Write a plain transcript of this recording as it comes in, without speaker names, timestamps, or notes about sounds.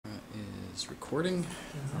It's recording.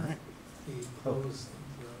 All right. He closed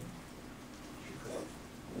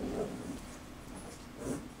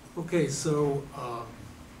Okay, so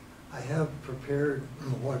I have prepared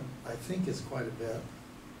what I think is quite a bit.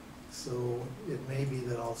 So it may be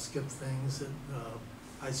that I'll skip things.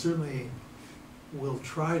 I certainly will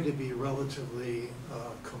try to be relatively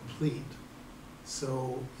complete.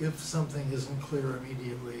 So if something isn't clear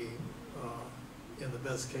immediately, in the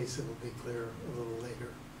best case, it will be clear a little later.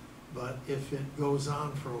 But if it goes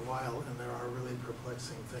on for a while and there are really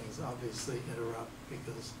perplexing things, obviously interrupt,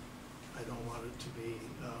 because I don't want it to be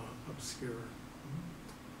obscure.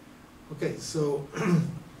 Okay, so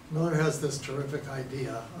Miller has this terrific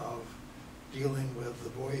idea of dealing with the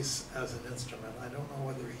voice as an instrument. I don't know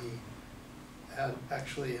whether he had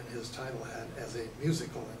actually in his title had as a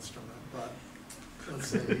musical instrument, but let's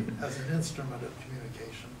say as an instrument of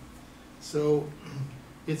communication. So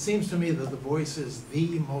it seems to me that the voice is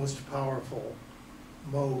the most powerful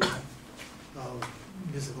mode of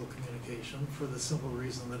musical communication for the simple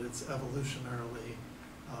reason that it's evolutionarily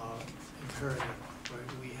imperative.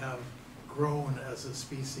 Right? We have grown as a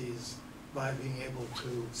species by being able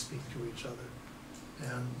to speak to each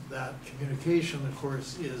other. And that communication, of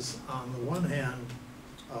course, is on the one hand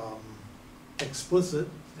explicit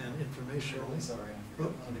and informational. Really sorry, I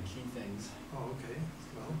forgot one of the key things. Oh, okay.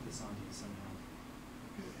 Well, Put this onto you somehow.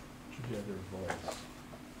 Together voice.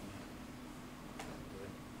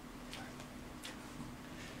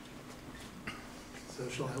 so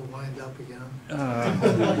shall I wind up again?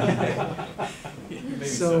 Maybe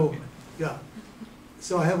So, yeah.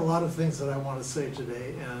 So I have a lot of things that I want to say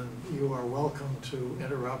today, and you are welcome to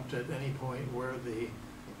interrupt at any point where the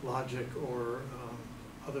logic or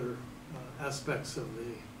other aspects of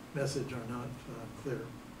the message are not clear.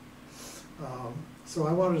 So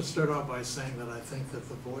I wanted to start off by saying that I think that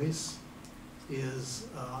the voice is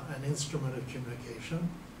an instrument of communication,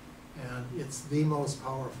 and it's the most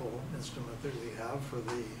powerful instrument that we have for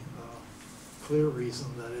the clear reason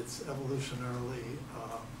that it's evolutionarily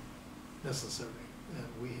necessary. And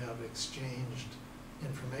we have exchanged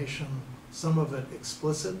information, some of it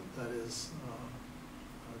explicit, that is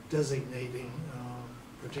designating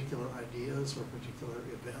particular ideas or particular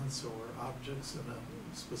events or objects in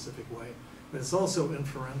a specific way, but it's also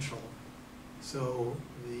inferential. So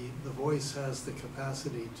the voice has the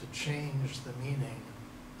capacity to change the meaning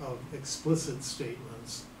of explicit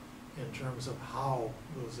statements in terms of how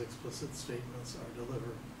those explicit statements are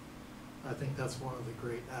delivered. I think that's one of the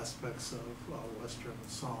great aspects of Western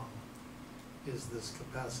song, is this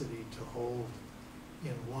capacity to hold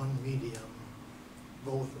in one medium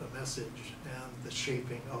both a message and the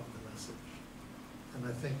shaping of the message. And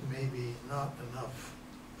I think maybe not enough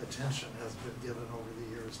attention has been given over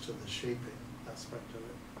the years to the shaping aspect of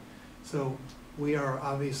it. So we are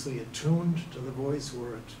obviously attuned to the voice,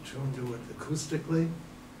 we're attuned to it acoustically,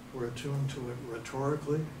 we're attuned to it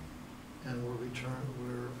rhetorically, and we're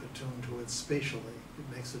attuned to it spatially.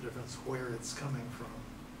 It makes a difference where it's coming from.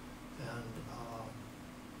 And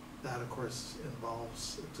that, of course,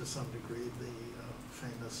 involves, to some degree, the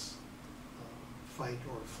famous fight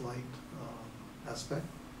or flight aspect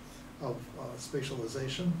of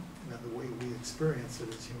spatialization and the way we experience it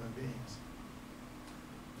as human beings.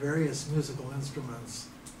 Various musical instruments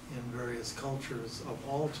in various cultures of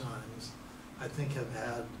all times, I think, have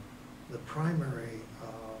had the primary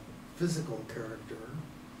physical character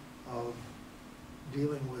of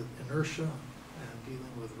dealing with inertia and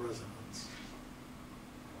dealing with resonance.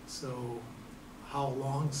 So how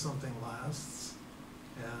long something lasts,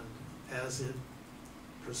 and as it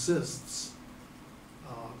persists,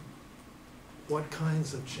 what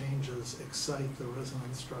kinds of changes excite the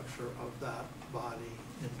resonance structure of that body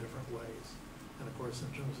in different ways. And of course,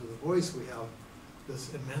 in terms of the voice, we have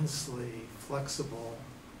this immensely flexible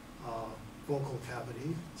vocal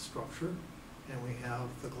cavity structure, and we have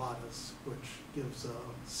the glottis, which gives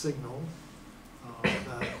a signal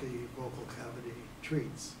that the vocal cavity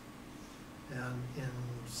treats. And in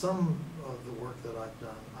some of the work that I've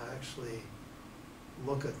done, I actually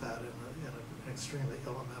look at that in an extremely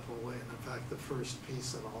elemental way. And in fact, the first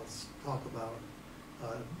piece that I'll talk about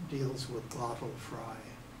deals with glottal fry.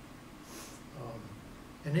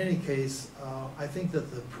 In any case, I think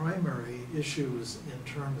that the primary issues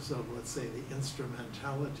in terms of, let's say, the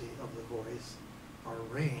instrumentality of the voice are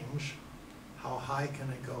range, how high can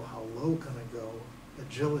it go, how low can it go,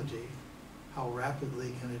 agility, how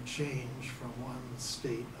rapidly can it change from one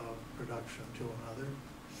state of production to another,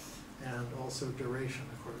 and also duration,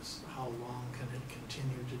 of course. How long can it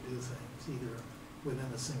continue to do things, either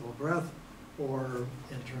within a single breath or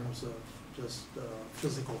in terms of just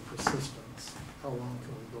physical persistence. How long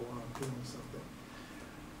can we go on doing something?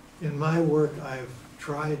 In my work, I've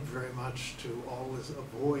tried very much to always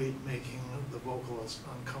avoid making the vocalist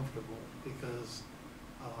uncomfortable because,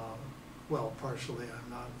 well, partially I'm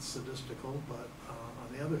not sadistical, but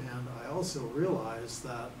on the other hand, I also realize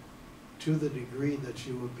that to the degree that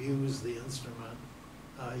you abuse the instrument,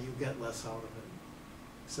 you get less out of it.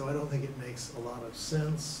 So I don't think it makes a lot of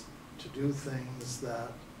sense to do things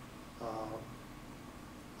that,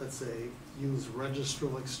 let's say, use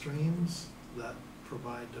registral extremes that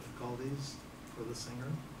provide difficulties for the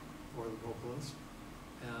singer or the vocalist.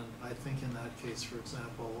 And I think in that case, for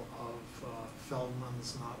example, of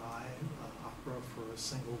Feldman's Not I, opera for a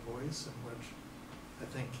single voice, in which I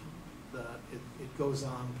think that it goes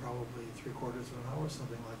on probably 3/4 of an hour,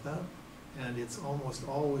 something like that. And it's almost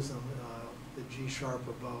always in the G sharp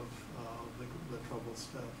above the treble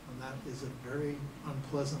step. And that is a very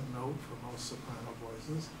unpleasant note for most soprano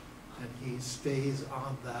voices. And he stays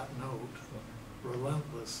on that note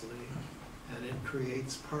relentlessly, and it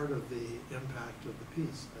creates part of the impact of the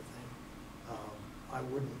piece, I think. I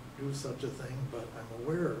wouldn't do such a thing, but I'm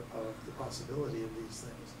aware of the possibility of these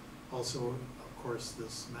things. Also, of course,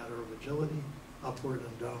 this matter of agility, upward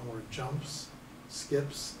and downward jumps,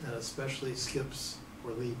 skips, and especially skips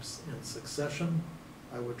or leaps in succession,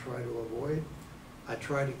 I would try to avoid. I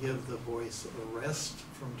try to give the voice a rest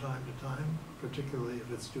from time to time, particularly if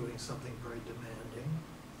it's doing something very demanding.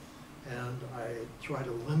 And I try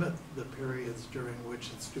to limit the periods during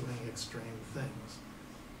which it's doing extreme things.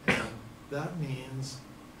 And that means,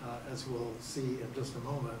 as we'll see in just a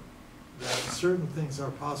moment, that certain things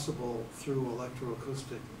are possible through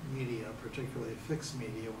electroacoustic media, particularly fixed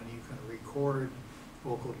media, when you can record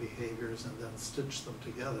vocal behaviors and then stitch them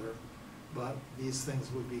together. But these things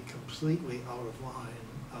would be completely out of line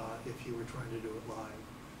if you were trying to do it live.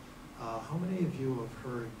 How many of you have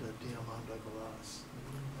heard Diamanda Galas?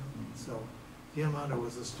 So Diamanda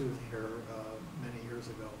was a student here many years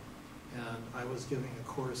ago, and I was giving a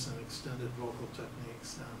course in extended vocal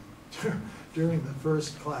techniques, and during the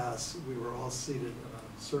first class we were all seated in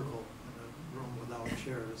a circle in a room without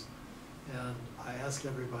chairs, and I asked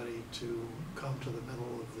everybody to come to the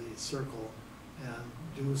middle of the circle and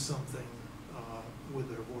do something with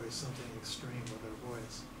their voice, something extreme with their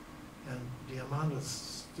voice. And Diamanda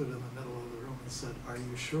stood in the middle of the room and said, "Are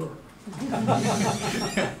you sure?"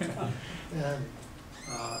 And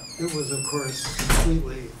it was, of course,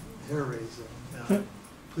 completely hair-raising.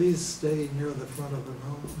 Please stay near the front of the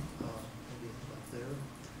room, maybe up there.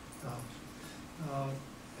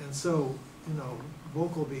 And so, you know,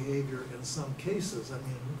 vocal behavior in some cases, I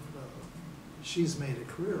mean, she's made a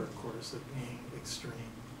career, of course, of being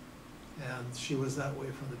extreme. And she was that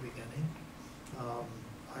way from the beginning.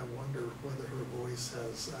 I wonder whether her voice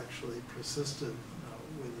has actually persisted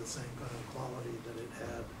with the same kind of quality that it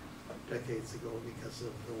had decades ago because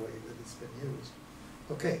of the way that it's been used.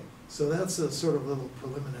 Okay, so that's a sort of little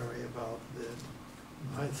preliminary about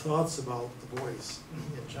my thoughts about the voice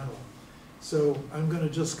in general. So I'm going to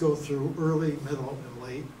just go through early, middle, and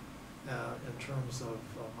late in terms of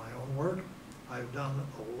my own work. I've done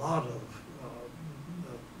a lot of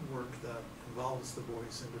work that involves the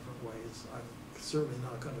voice in different ways. I'm certainly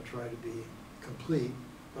not going to try to be complete,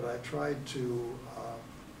 but I tried to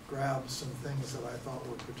grab some things that I thought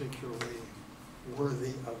were particularly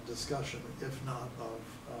worthy of discussion, if not of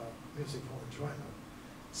musical enjoyment.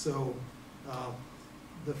 So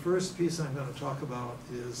the first piece I'm going to talk about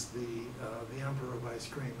is the Emperor of Ice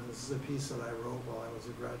Cream. And this is a piece that I wrote while I was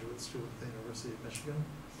a graduate student at the University of Michigan.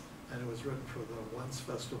 And it was written for the Once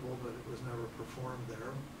Festival, but it was never performed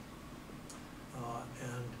there.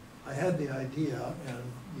 And I had the idea, and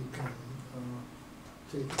you can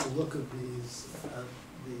take a look at these,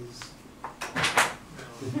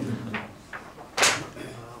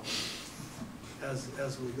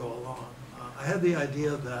 as we go along. I had the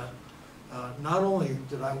idea that not only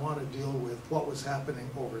did I want to deal with what was happening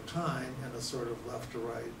over time in a sort of left to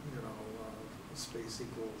right, you know, space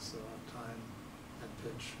equals time and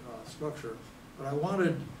pitch structure, but I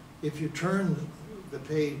wanted, if you turned the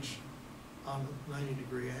page on a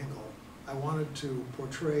 90-degree angle, I wanted to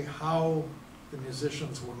portray how the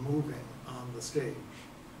musicians were moving on the stage.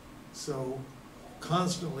 So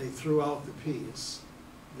constantly throughout the piece,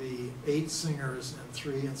 the 8 singers and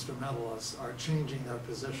 3 instrumentalists are changing their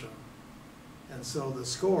position. And so the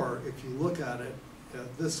score, if you look at it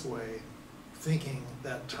this way, thinking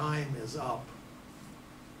that time is up,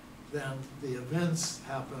 then the events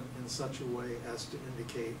happen in such a way as to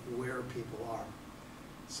indicate where people are.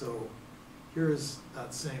 So here's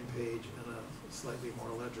that same page in a slightly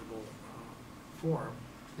more legible form.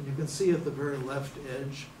 And you can see at the very left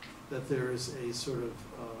edge that there is a sort of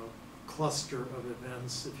cluster of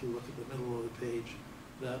events, if you look at the middle of the page,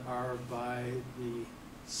 that are by the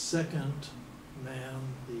second man,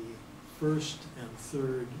 the first and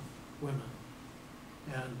third women.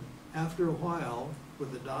 And after a while,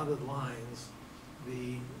 with the dotted lines,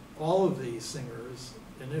 all of the singers'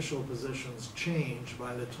 initial positions change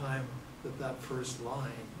by the time that that first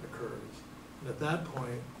line occurs. And at that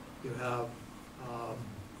point, you have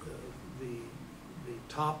the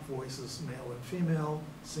top voices, male and female,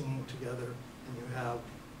 singing together, and you have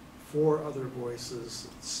four other voices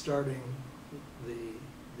starting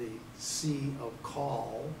the C of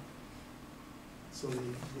call. So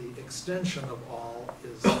the extension of all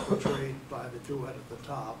is portrayed by the duet at the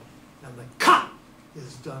top, and the ka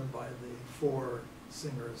is done by the four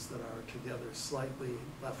singers that are together slightly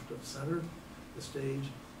left of center, the stage.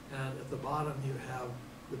 And at the bottom you have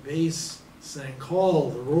the bass saying, call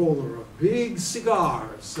the roller of big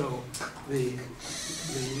cigars. So the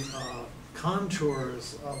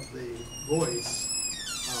contours of the voice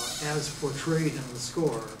as portrayed in the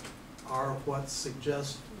score are what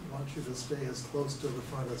suggest, I want you to stay as close to the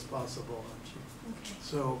front as possible, aren't you? Okay.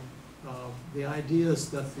 So the idea is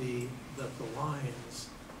that the lines,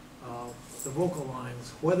 the vocal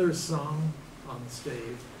lines, whether sung on the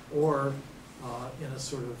stage or in a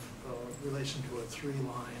sort of relation to a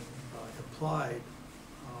three-line implied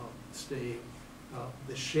stave,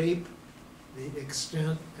 the shape, the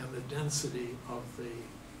extent, and the density of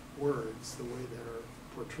the words, the way they're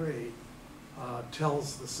portrayed,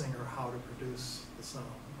 tells the singer how to produce the sound.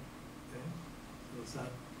 Okay? So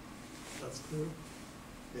that's clear?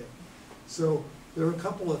 Yeah. So there are a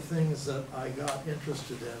couple of things that I got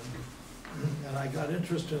interested in, and I got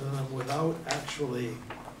interested in them without actually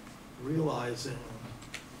realizing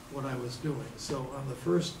what I was doing. So on the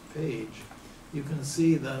first page, you can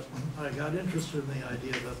see that I got interested in the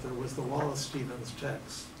idea that there was the Wallace Stevens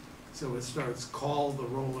text. So it starts, call the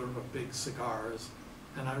roller of big cigars.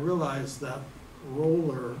 And I realized that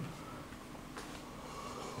roller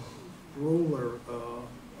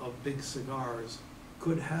of big cigars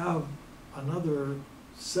could have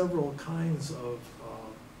several kinds of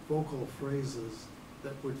vocal phrases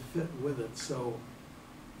that would fit with it. So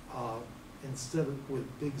instead of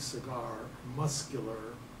with big cigar,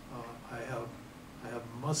 muscular, I have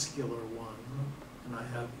muscular one, and I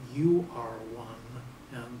have you are one,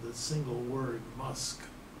 and the single word musk.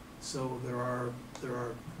 So there are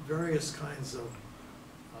various kinds of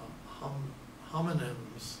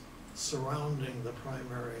homonyms surrounding the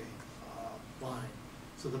primary line.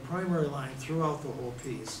 So the primary line throughout the whole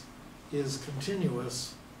piece is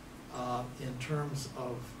continuous in terms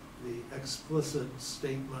of the explicit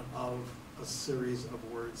statement of a series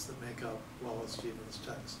of words that make up Wallace Stevens'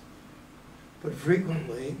 text. But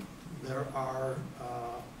frequently there are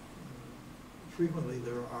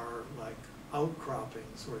like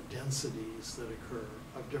outcroppings or densities that occur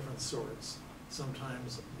of different sorts.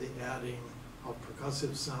 Sometimes the adding of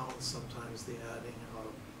percussive sounds, sometimes the adding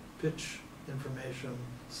of pitch information,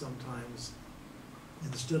 sometimes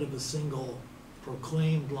instead of a single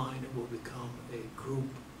proclaimed line, it will become a group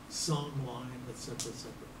sung line, etc.,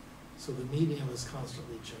 etc. So the medium is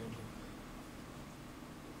constantly changing.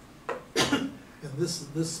 And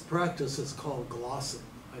this practice is called glossing.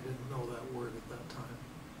 I didn't know that word at that time,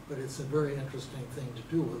 but it's a very interesting thing to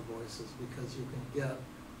do with voices because you can get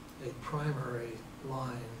a primary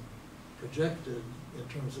line projected in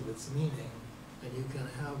terms of its meaning, and you can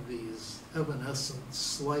have these evanescent,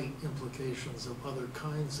 slight implications of other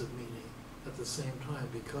kinds of meaning at the same time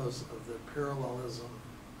because of the parallelism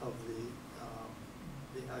of the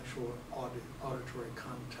actual auditory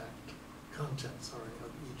content,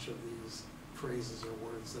 of each of these phrases or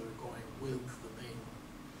words that are going with the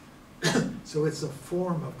main. So it's a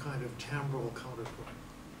form of kind of timbral counterpoint.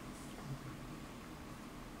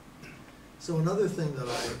 So another thing that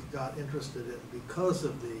I got interested in because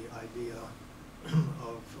of the idea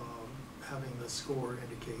of having the score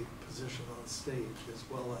indicate position on stage as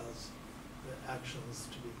well as the actions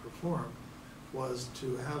to be performed was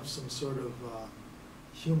to have some sort of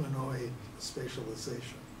humanoid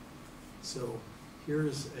spatialization. So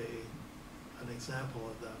here's an example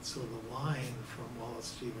of that. So the line from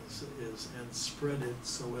Wallace Stevens is, and spread it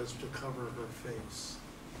so as to cover her face.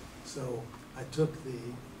 So I took the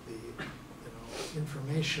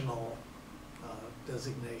informational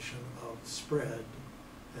designation of spread,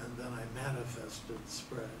 and then I manifested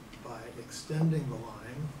spread by extending the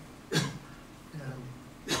line.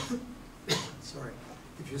 And sorry,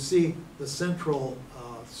 if you see the central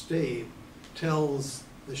stave tells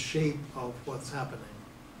the shape of what's happening.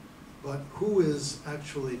 But who is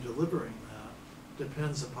actually delivering that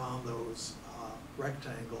depends upon those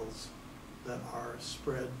rectangles that are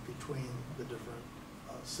spread between the different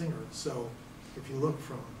singers. So if you look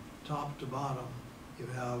from top to bottom, you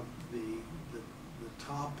have the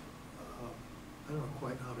top, I don't know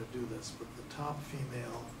quite how to do this, but the top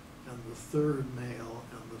female and the third male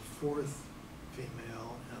and the fourth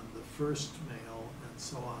female and the first male and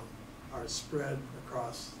so on are spread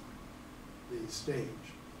across the stage.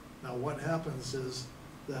 Now what happens is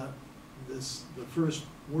that the first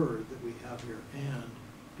word that we have here, and,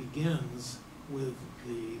 begins with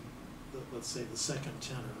the let's say the second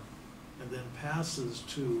tenor, and then passes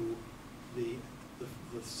to the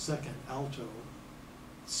second alto.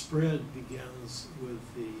 Spread begins with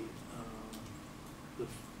the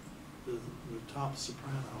top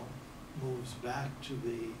soprano, moves back to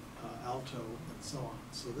the alto, and so on.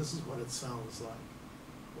 So this is what it sounds like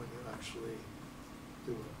when you actually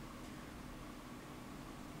do it.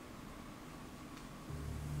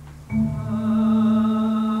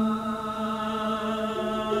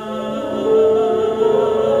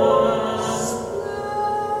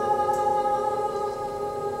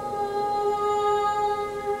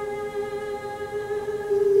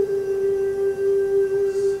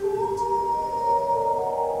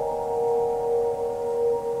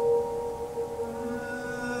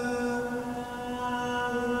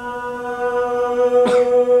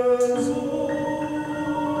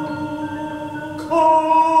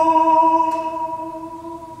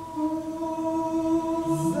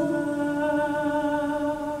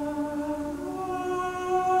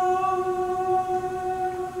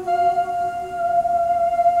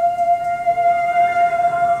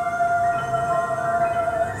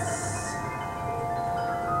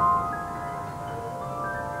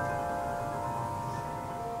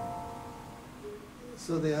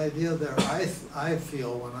 So the idea there, I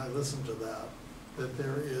feel when I listen to that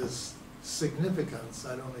there is significance.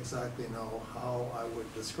 I don't exactly know how I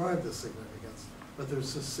would describe the significance, but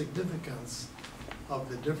there's a significance of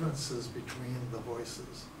the differences between the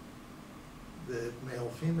voices, the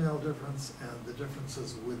male-female difference and the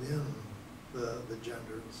differences within the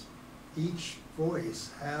genders. Each voice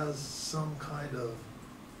has some kind of,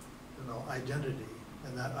 identity,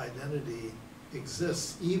 and that identity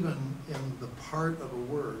exists even in the part of a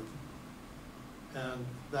word, and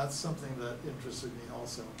that's something that interested me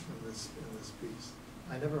also in this piece.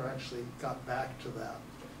 I never actually got back to that.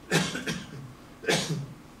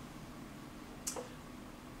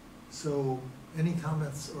 So, any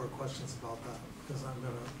comments or questions about that? Because I'm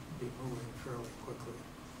going to be moving fairly quickly.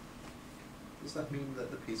 Does that mean that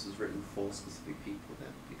the piece was written for specific people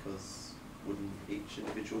then? Because wouldn't each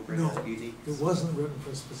individual bring a unique? No, it wasn't written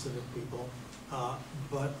for specific people.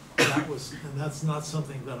 But that's not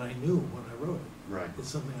something that I knew when I wrote it. Right. It's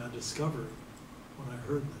something I discovered when I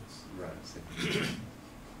heard this. Right.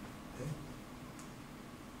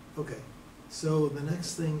 Okay. So the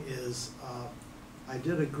next thing is, I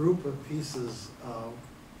did a group of pieces.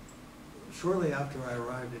 Shortly after I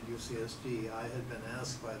arrived at UCSD, I had been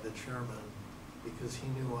asked by the chairman, because he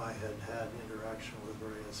knew I had had interaction with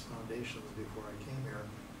various foundations before I came here.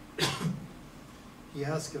 He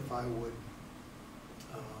asked if I would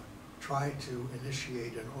try to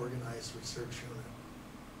initiate an organized research unit.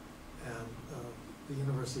 And the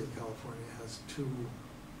University of California has two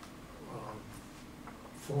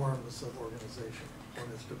forms of organization. One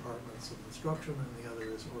is departments of instruction, and the other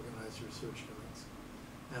is organized research units.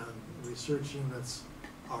 And research units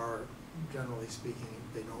are, generally speaking,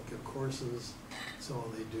 they don't give courses, so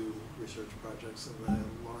they do research projects. And the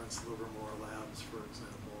Lawrence Livermore Labs, for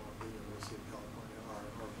example, at the University of California are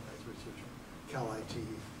an organized research unit. Cal-IT,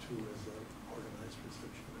 too, is an organized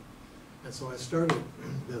research unit. And so I started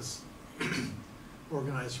this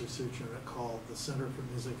organized research unit called the Center for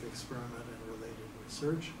Music Experiment and Related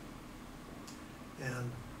Research.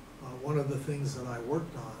 And one of the things that I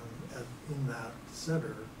worked on in that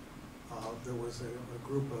center, there was a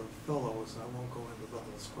group of fellows. I won't go into the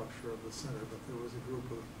whole structure of the center, but there was a group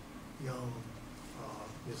of young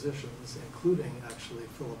musicians, including actually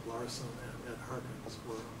Philip Larson and Ed Harkins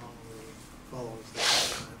were among the fellows at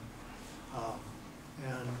that time.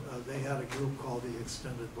 And they had a group called the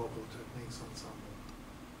Extended Vocal Techniques Ensemble.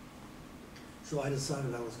 So I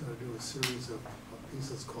decided I was going to do a series of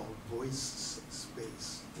pieces called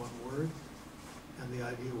VOICESPACE, one word. And the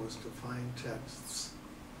idea was to find texts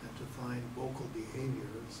and to find vocal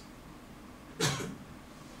behaviors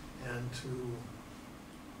and to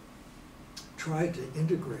try to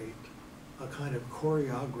integrate a kind of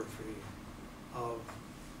choreography of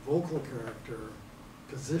vocal character,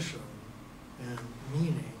 position, and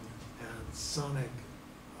meaning, and sonic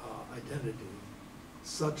identity,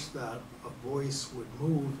 such that a voice would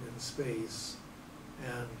move in space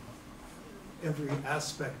and every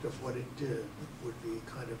aspect of what it did would be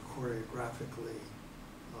kind of choreographically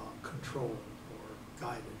controlled or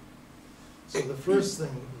guided. So the first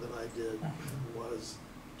thing that I did was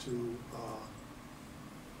to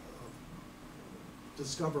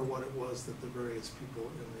discover what it was that the various people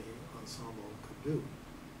in the ensemble could do.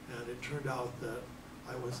 And it turned out that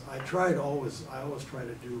I always try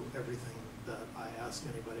to do everything that I ask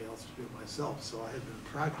anybody else to do myself. So I had been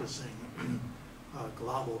practicing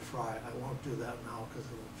glottal fry. I won't do that now because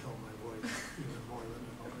it will kill my voice even more than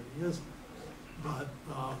it already is. But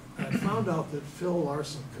I found out that Phil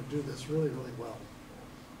Larson could do this really, really well.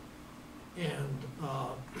 And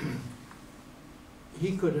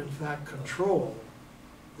he could in fact control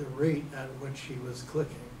the rate at which he was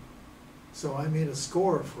clicking. So I made a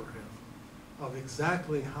score for him of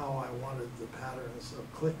exactly how I wanted the patterns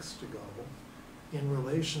of clicks to go in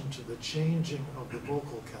relation to the changing of the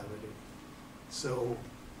vocal cavity. So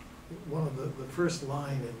one of the first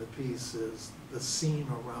line in the piece is, the scene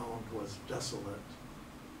around was desolate.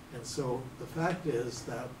 And so the fact is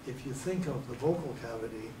that if you think of the vocal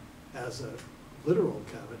cavity as a literal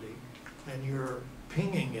cavity, and you're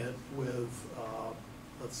pinging it with,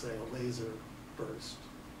 let's say, a laser burst,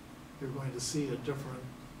 you're going to see a different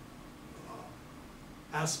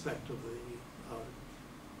aspect of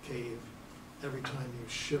the cave every time you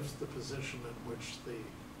shift the position in which the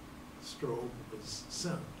strobe is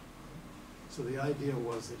sent. So the idea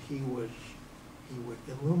was that he would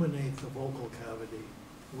illuminate the vocal cavity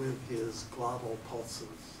with his glottal pulses.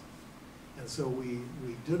 And so we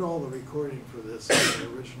did all the recording for this in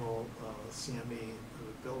the original CME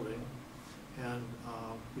building, and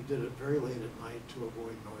we did it very late at night to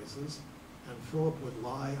avoid noises. And Philip would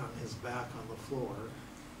lie on his back on the floor,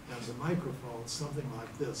 and the microphone, something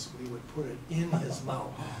like this, we would put it in his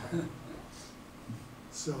mouth.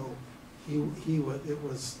 So it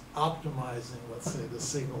was optimizing, let's say, the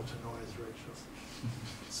signal to noise ratio.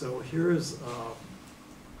 So here's a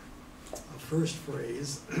first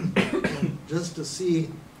phrase, and just to see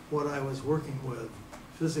what I was working with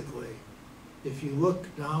physically, if you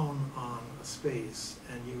look down on a space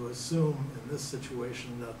and you assume in this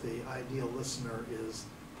situation that the ideal listener is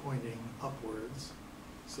pointing upwards,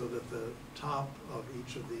 so that the top of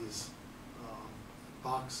each of these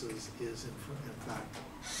boxes is in fact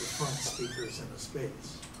the front speakers in a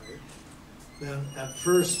space, right? Then at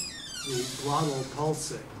first the glottal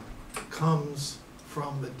pulsing comes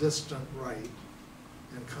from the distant right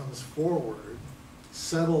and comes forward,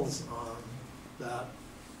 settles on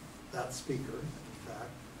that speaker, in fact,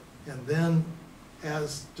 and then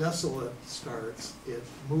as desolate starts, it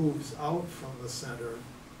moves out from the center,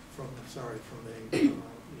 from the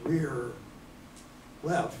rear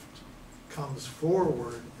left, comes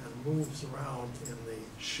forward and moves around in the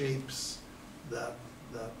shapes that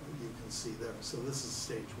you can see there. So this is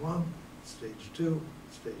stage 1, stage 2,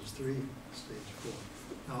 stage 3, stage 4.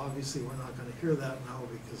 Now obviously we're not going to hear that now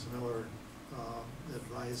because Miller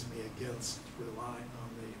advised me against relying on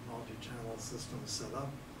the multi-channel system set up.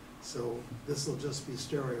 So this will just be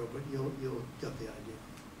stereo, but you'll get the idea.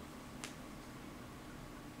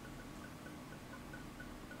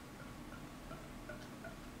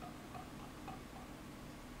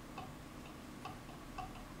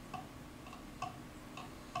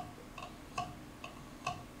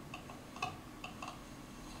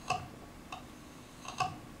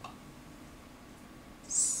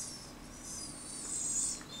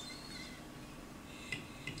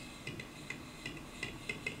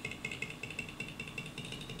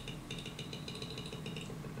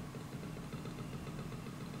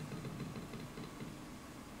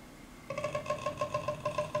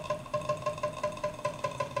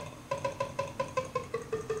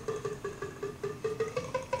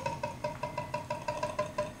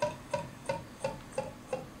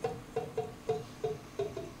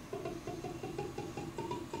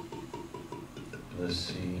 The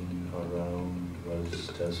scene around was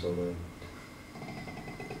desolate.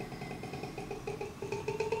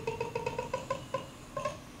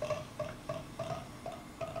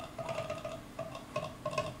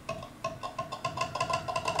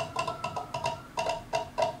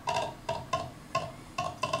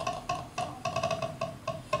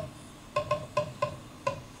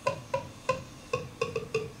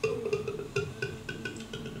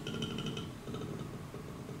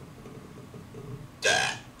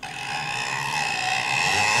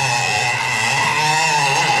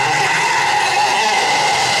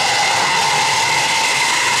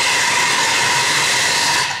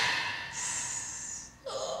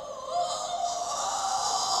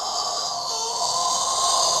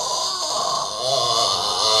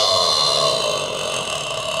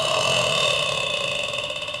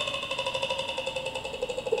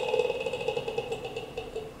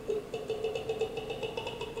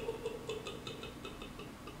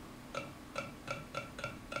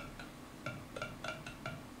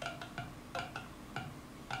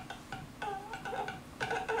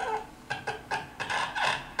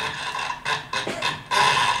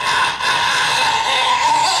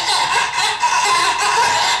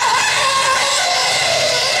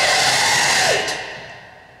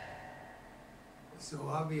 So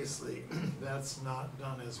obviously, that's not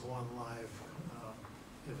done as one live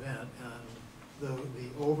event, and the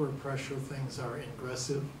overpressure things are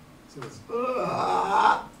ingressive, so it's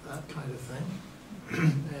that kind of thing.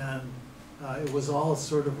 And it was all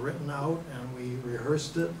sort of written out, and we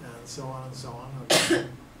rehearsed it, and so on and so on, and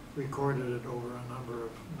recorded it over a number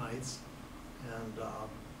of nights. And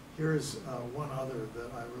here's one other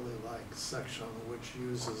that I really like, section, which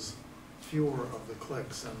uses fewer of the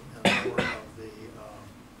clicks and more of the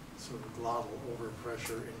sort of glottal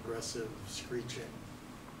overpressure, ingressive screeching.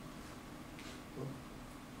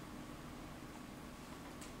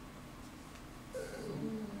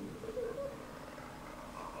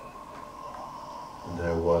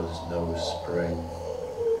 There was no spring,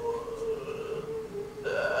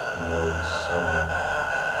 no summer.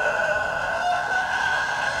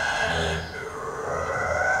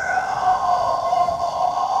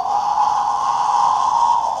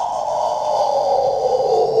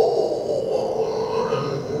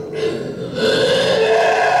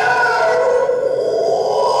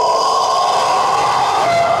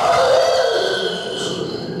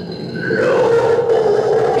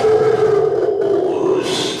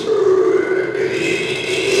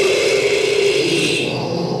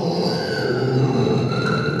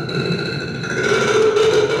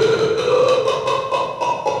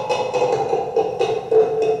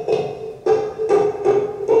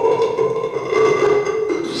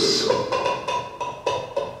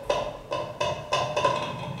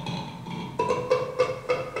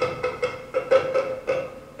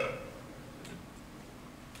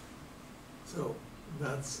 So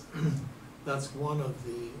that's one of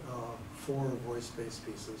the 4 voice-based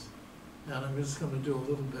pieces. And I'm just going to do a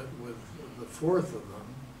little bit with the 4th of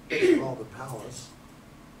them, called The Palace.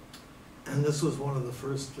 And this was one of the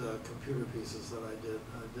first computer pieces that I did.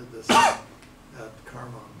 I did this at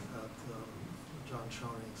Carmon, at John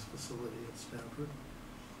Schoening's facility at Stanford.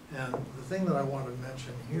 And the thing that I want to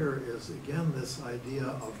mention here is, again, this idea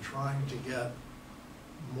of trying to get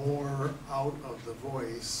more out of the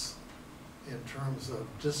voice in terms of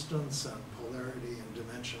distance and polarity and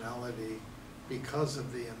dimensionality because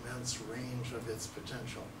of the immense range of its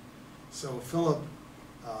potential. So Philip,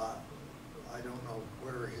 I don't know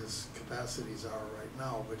where his capacities are right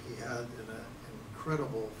now, but he had an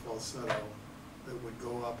incredible falsetto that would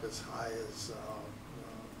go up as high as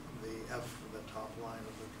the F, the top line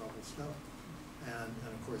of the treble stuff. And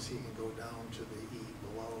of course he can go down to the E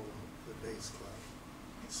below the bass clef.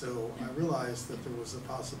 So I realized that there was a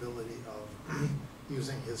possibility of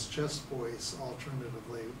using his chest voice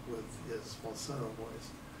alternatively with his falsetto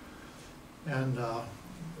voice. And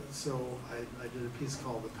so I did a piece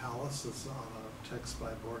called The Palace. It's on a text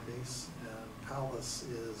by Borges. And palace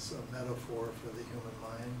is a metaphor for the human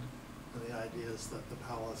mind. And the idea is that the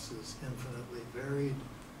palace is infinitely varied,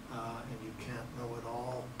 and you can't know it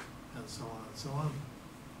all, and so on and so on.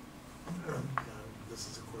 And this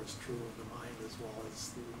is, of course, true of the mind as well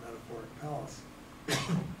as the metaphoric palace.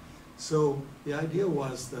 So the idea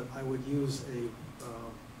was that I would use a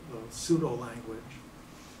pseudo-language.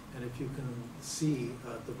 And if you can see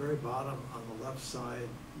at the very bottom on the left side,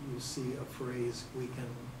 you see a phrase, "We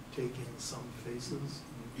can take in some faces."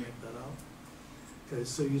 Can you make that out? Okay,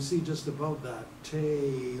 so you see just above that,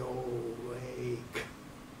 "te-o-wake."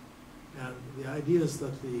 And the idea is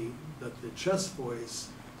that the chest voice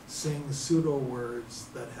sings pseudo words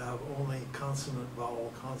that have only consonant,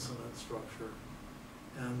 vowel, consonant structure.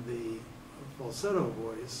 And the falsetto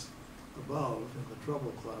voice above in the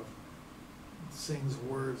treble clef sings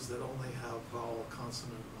words that only have vowel,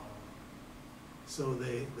 consonant, vowel. So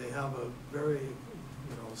they have a very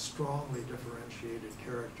strongly differentiated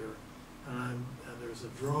character. And there's a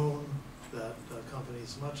drone that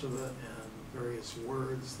accompanies much of it, and various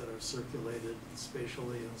words that are circulated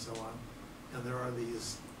spatially and so on. And there are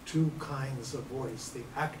these 2 kinds of voice, the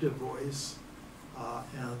active voice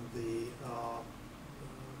and the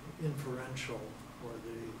inferential or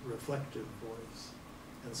the reflective voice.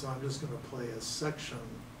 And so I'm just going to play a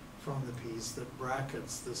section from the piece that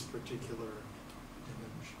brackets this particular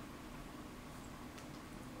image.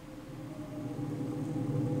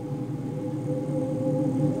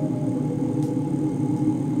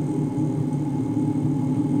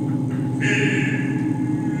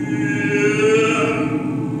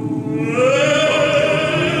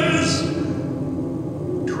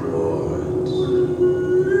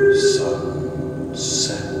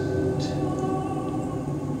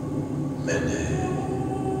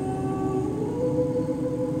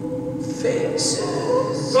 Fail.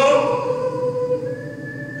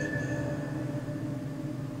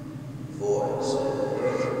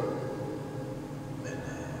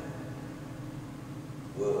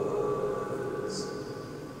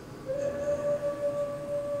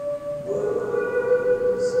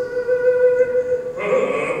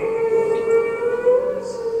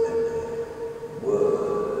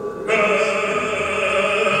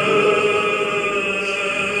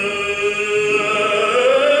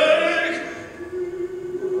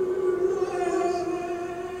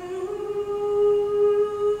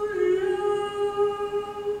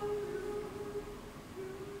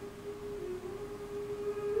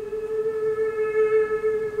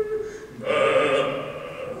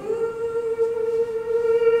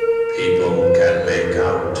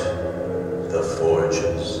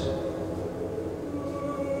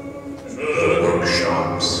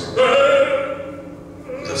 shops,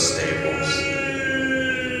 the stables,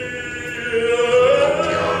 the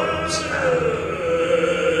yards, and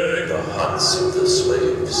the huts of the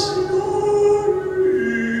slaves.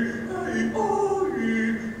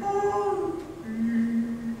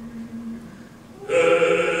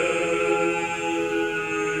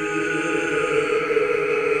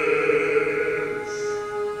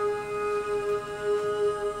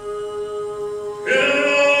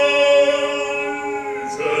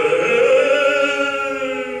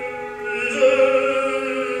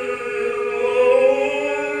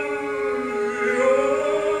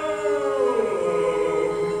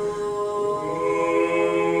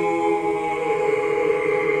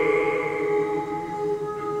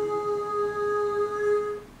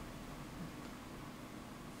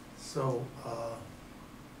 So,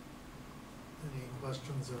 any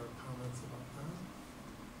questions or comments about that?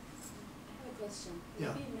 I have a question. Yeah.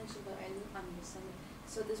 Maybe you mentioned, but I didn't understand it.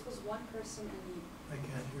 So this was one person and I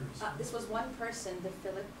can't hear you. this was one person, the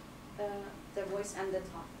Philip, the voice and the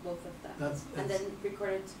talk, both of them. And then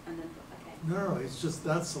recorded and then, okay. No, it's just,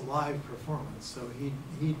 that's a live performance, so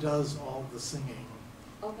he does all the singing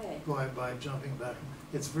Okay. by jumping back.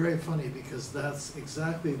 It's very funny because that's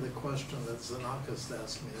exactly the question that Xenakis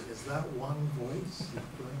asked me, is that one voice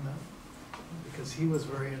doing that? Because he was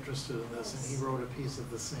very interested in this, and he wrote a piece at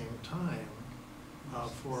the same time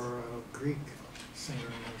for a Greek singer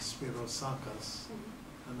named Spiros Sakas,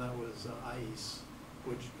 and that was Ais,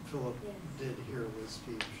 which Philip did here with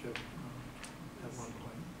Steve Shipp at one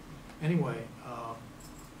point. Anyway,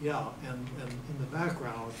 yeah, and in the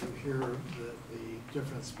background you hear the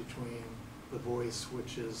difference between the voice,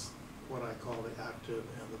 which is what I call the active,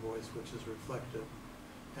 and the voice which is reflective.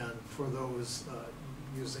 And for those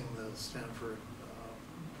using the Stanford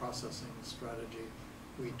processing strategy,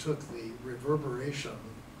 we took the reverberation,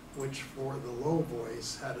 which for the low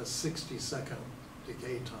voice had a 60-second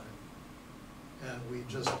decay time, and we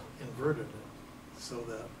just inverted it so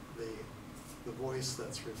that the voice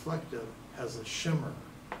that's reflective has a shimmer,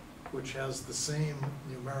 which has the same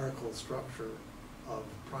numerical structure of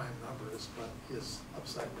prime numbers, but is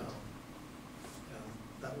upside down. And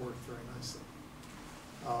that worked very nicely.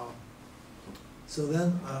 So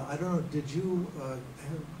then, I don't know, did you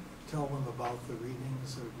tell them about the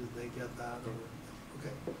readings, or did they get that? Or,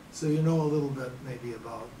 okay, so you know a little bit maybe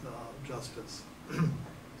about Justice.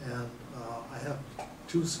 And I have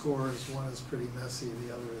two scores. One is pretty messy,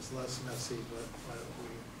 the other is less messy, but why don't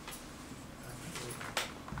we actually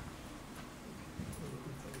look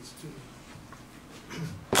at those two.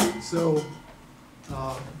 So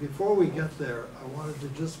before we get there, I wanted to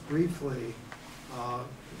just briefly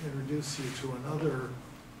introduce you to another.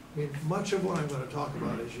 I mean, much of what I'm going to talk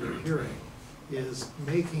about, as you're hearing, is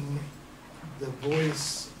making the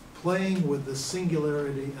voice, playing with the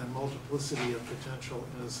singularity and multiplicity of potential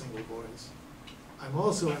in a single voice. I'm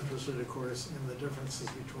also interested, of course, in the differences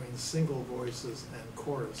between single voices and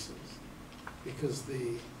choruses, because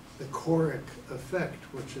the choric effect,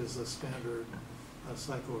 which is a standard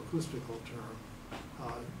psychoacoustical term,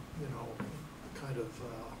 you know, kind of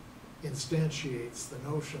instantiates the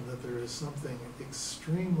notion that there is something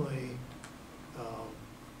extremely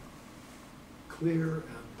clear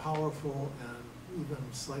and powerful and even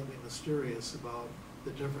slightly mysterious about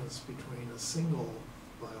the difference between a single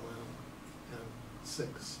violin and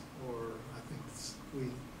six, or I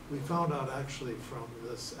think we found out actually from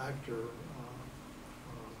this actor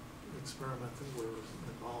experiment that we're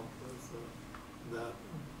involved with, that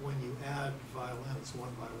when you add violins one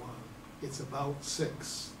by one, it's about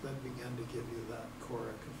six that begin to give you that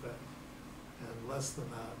choric effect. And less than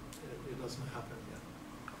that, it doesn't happen yet.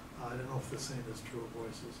 I don't know if the same is true of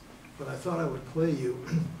voices. But I thought I would play you.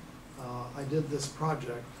 I did this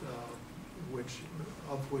project,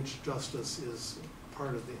 of which Justice is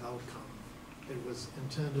part of the outcome. It was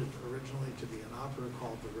intended originally to be an opera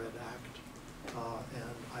called The Red Act.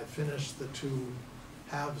 And I finished the two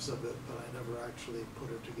halves of it, but I never actually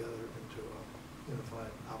put it together into a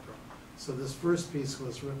unified opera. So this first piece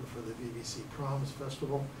was written for the BBC Proms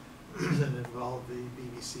Festival, and involved the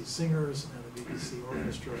BBC singers and the BBC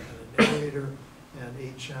orchestra and a narrator and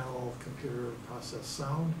 8-channel computer processed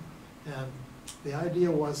sound. And the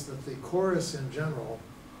idea was that the chorus in general,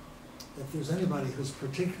 if there's anybody who's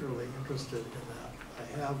particularly interested in that,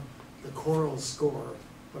 I have the choral score,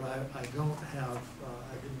 but I don't have,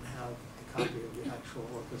 I didn't have a copy of the actual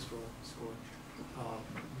orchestral score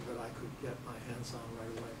that I could get my hands on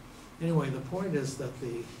right away. Anyway, the point is that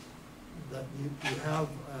you have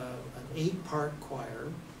an 8-part choir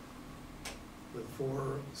with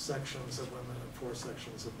 4 sections of women and 4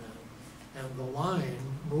 sections of men, and the line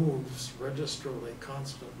moves registerly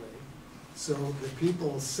constantly. So the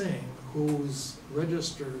people sing whose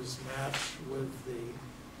registers match with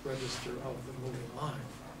the register of the moving line,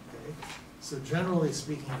 okay? So generally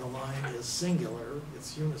speaking, the line is singular,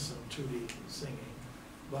 it's unison 2D singing.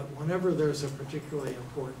 But whenever there's a particularly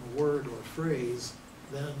important word or phrase,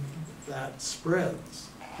 then that spreads.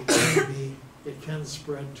 It can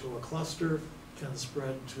spread to a cluster, can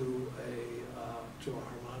spread to a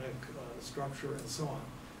harmonic structure, and so on.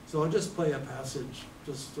 So I'll just play a passage,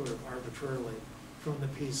 just sort of arbitrarily, from the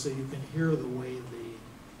piece, so you can hear the way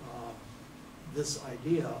this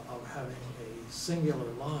idea of having a singular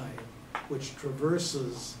line which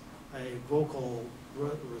traverses a vocal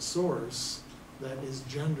resource that is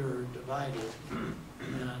gender divided,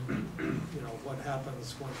 and what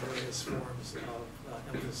happens when various forms of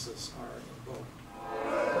emphasis are invoked.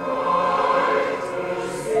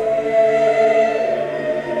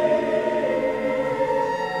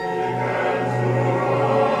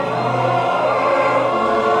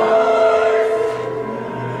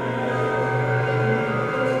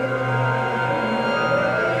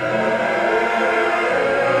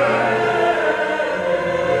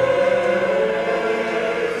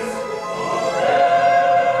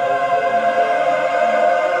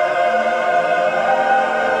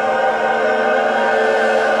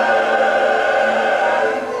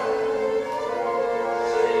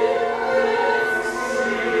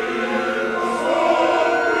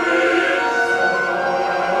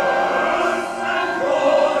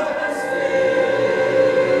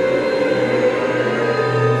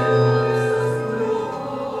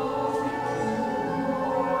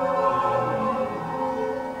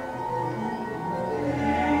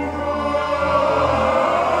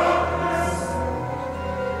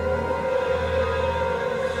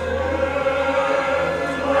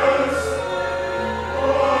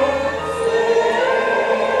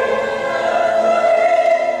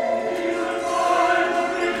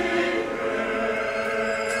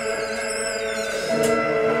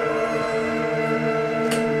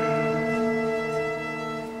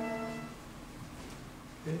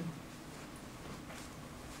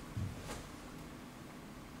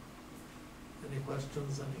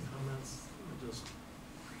 Questions, any comments? Just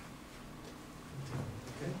continue.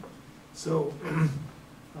 Okay. So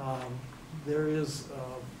there is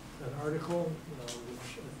an article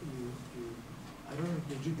which I don't know,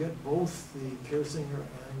 did you get both the Kersinger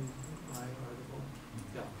and my article?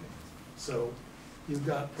 Yeah. Okay. So you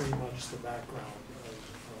got pretty much the background of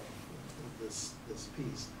this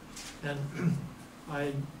piece, and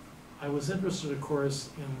I was interested, of course,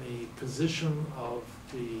 in the position of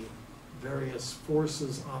the various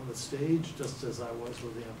forces on the stage, just as I was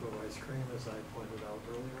with the improvised cream, as I pointed out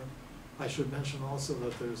earlier. I should mention also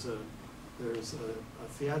that there's a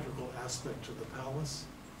theatrical aspect to the palace,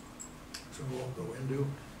 which we won't go into,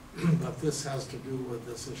 but this has to do with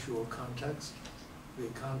this issue of context, the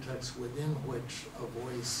context within which a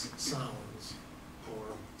voice sounds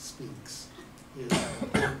or speaks is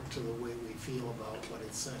important to the way we feel about what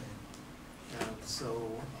it's saying. And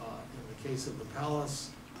so in the case of the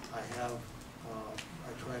palace, I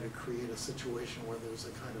try to create a situation where there's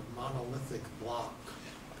a kind of monolithic block,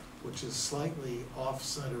 which is slightly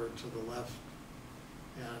off-center to the left,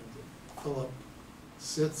 and Philip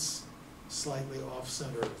sits slightly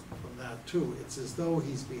off-center from that too. It's as though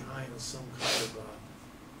he's behind some kind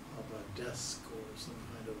of a desk or some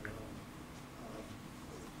kind of,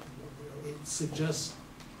 it suggests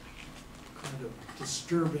kind of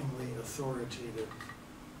disturbingly authoritative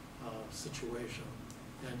situation.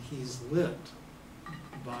 And he's lit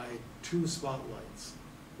by two spotlights.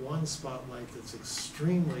 One spotlight that's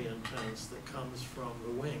extremely intense that comes from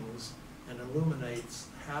the wings and illuminates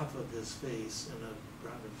half of his face in a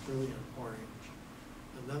rather brilliant orange.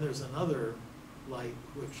 And then there's another light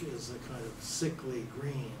which is a kind of sickly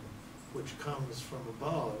green, which comes from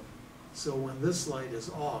above. So when this light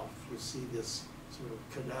is off, you see this sort of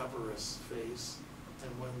cadaverous face,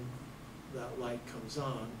 and when that light comes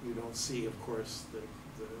on, you don't see, of course, the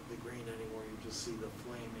green anymore, you just see the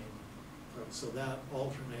flaming. So that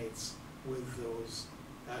alternates with those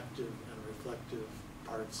active and reflective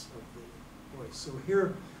parts of the voice. So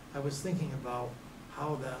here I was thinking about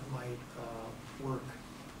how that might work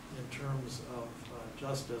in terms of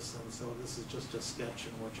justice, and so this is just a sketch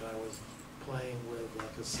in which I was playing with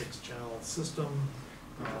like a 6-channel system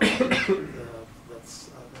that's in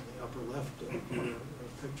the upper left of your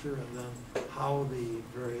picture, and then how the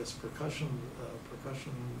various percussion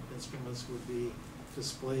instruments would be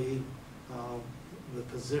displayed, the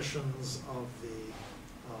positions of the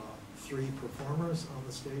 3 performers on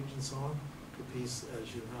the stage and so on. The piece,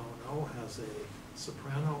 as you now know, has a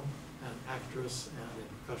soprano, an actress, and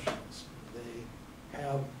a percussionist. They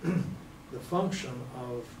have the function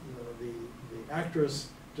of, the actress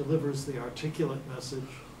delivers the articulate message,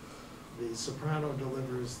 the soprano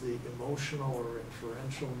delivers the emotional or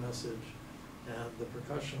inferential message, and the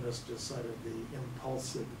percussionist is sort of the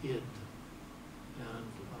impulsive id.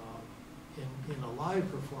 And in a live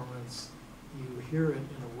performance, you hear it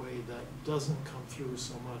in a way that doesn't come through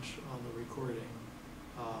so much on the recording,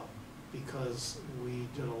 because we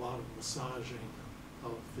did a lot of massaging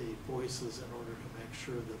of the voices in order to make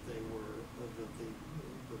sure that they were, that the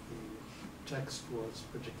text was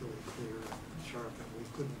particularly clear and sharp, and we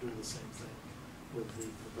couldn't do the same thing with the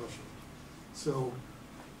percussion. So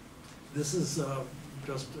this is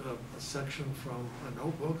just a section from a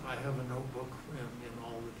notebook. I have a notebook in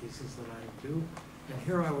all the pieces that I do. And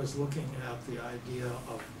here I was looking at the idea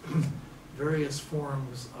of various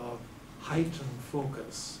forms of heightened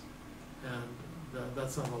focus. And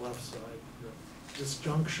that's on the left side.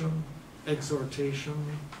 Disjunction, exhortation,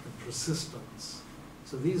 and persistence.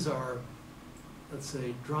 So these are, let's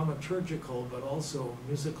say, dramaturgical, but also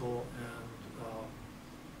musical and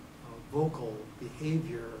vocal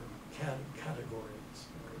behavior categories.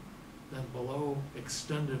 Right? Then below,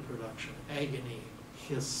 extended production, agony,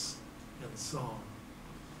 hiss, and song.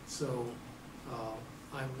 So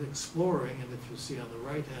I'm exploring, and if you see on the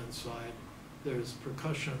right-hand side, there's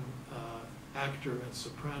percussion, actor, and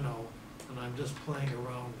soprano, and I'm just playing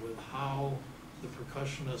around with how the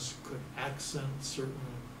percussionist could accent certain,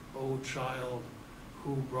 "Oh child,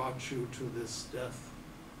 who brought you to this death,"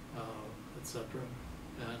 etc.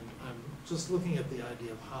 And I'm just looking at the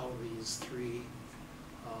idea of how these three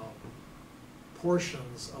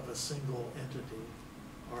portions of a single entity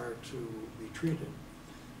are to be treated.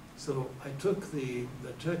 So I took the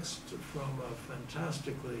text from a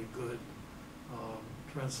fantastically good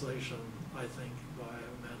translation, I think, by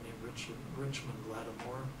a man named Richmond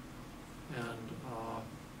Lattimore. And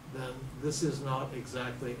then this is not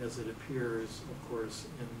exactly as it appears, of course,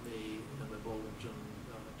 in the Bollinger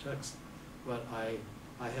text, but I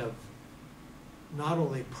have not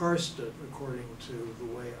only parsed it according to the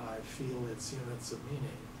way I feel its units of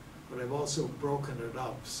meaning, but I've also broken it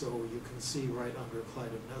up, so you can see right under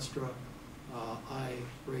Clytemnestra, I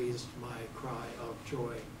raised my cry of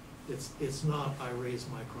joy. It's not I raised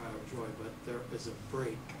my cry of joy, but there is a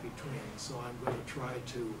break between, so I'm going to try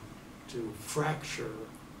to fracture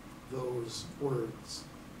those words,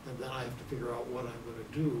 and then I have to figure out what I'm going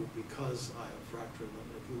to do because I have fractured them.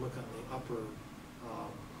 If you look on the upper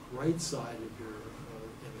right side of your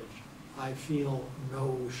image, I feel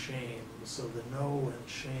no shame. So the no and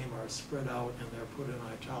shame are spread out and they're put in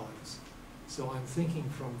italics. So I'm thinking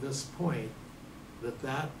from this point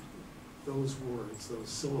that those words, those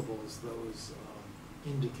syllables, those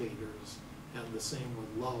indicators, and the same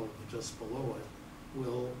with love just below it,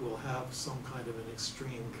 will have some kind of an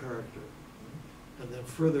extreme character. And then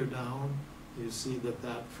further down, you see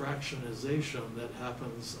that fractionization that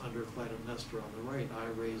happens under Clytemnestra on the right, I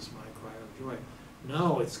raise my cry of joy.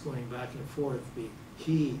 Now it's going back and forth,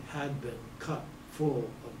 he had been cut full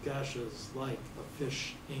of gashes like a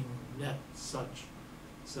fish in net such.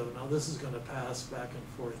 So now this is going to pass back and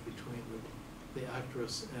forth between the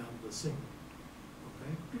actress and the singer.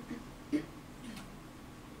 Okay?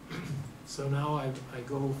 So now I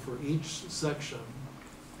go for each section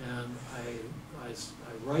and I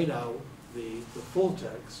write out the full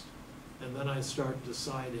text, and then I start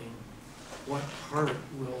deciding what part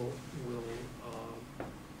will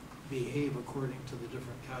behave according to the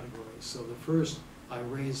different categories. So the first, I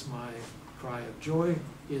raise my cry of joy,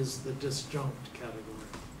 is the disjunct category.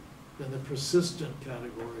 Then the persistent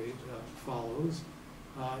category follows.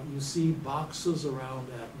 You see boxes around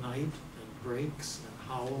at night, and breaks, and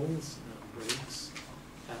howls, and breaks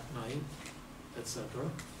at night, etc.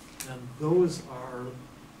 And those are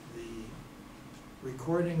the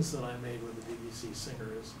recordings that I made with the BBC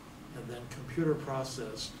singers, and then computer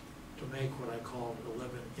processed to make what I call 11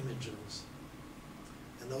 images.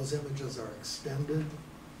 And those images are extended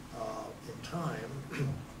in time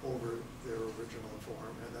over their original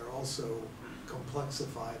form, and they're also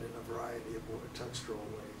complexified in a variety of textural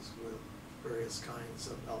ways with various kinds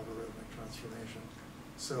of algorithmic transformation.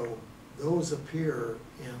 So those appear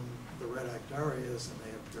in the Red Act arias, and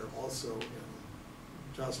they appear also in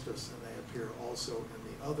Justice, and they appear also in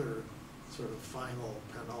the other sort of final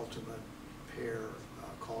penultimate pair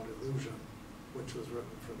called Illusion, which was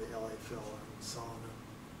written for the LA Phil and so on.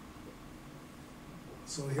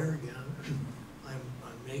 So here again, I'm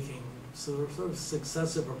making sort of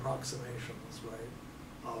successive approximations, right,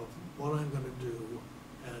 of what I'm going to do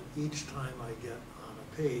And each time I get on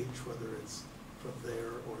a page, whether it's from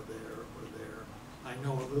there or there or there, I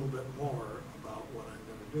know a little bit more about what I'm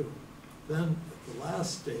going to do. Then the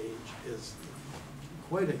last stage is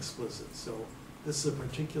quite explicit. So this is a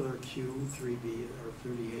particular cue, 3B or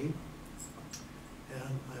 38,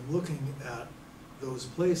 and I'm looking at those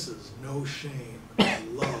places, no shame,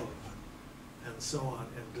 love, and so on,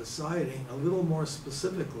 and deciding a little more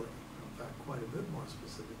specifically, in fact quite a bit more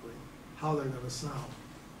specifically, how they're going to sound.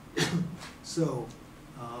 So,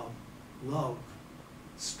 love,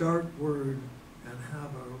 start word and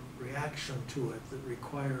have a reaction to it that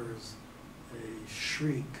requires a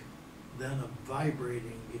shriek, then a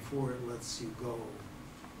vibrating before it lets you go.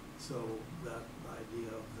 So that idea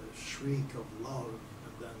of the shriek of love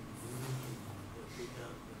and then at the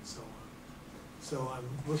end and so on. So I'm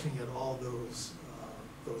looking at all those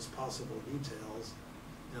possible details,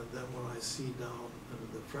 and then when I see down into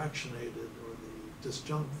the fractionated or the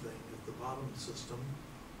disjunct thing at the bottom system,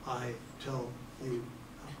 I tell you,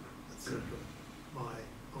 etc., my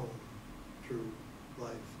own true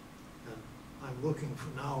life. And I'm looking for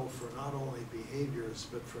now for not only behaviors,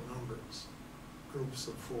 but for numbers, groups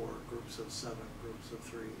of 4, groups of 7, groups of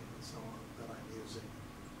 3, and so on, that I'm using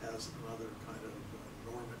as another kind of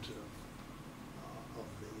normative of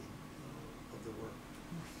the work.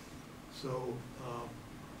 So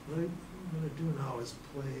what I'm going to do now is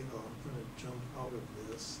play, I'm going to jump out of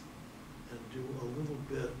this and do a little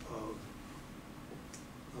bit of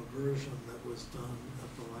a version that was done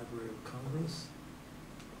at the Library of Congress.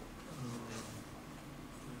 I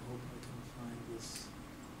hope I can find this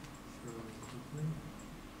fairly quickly.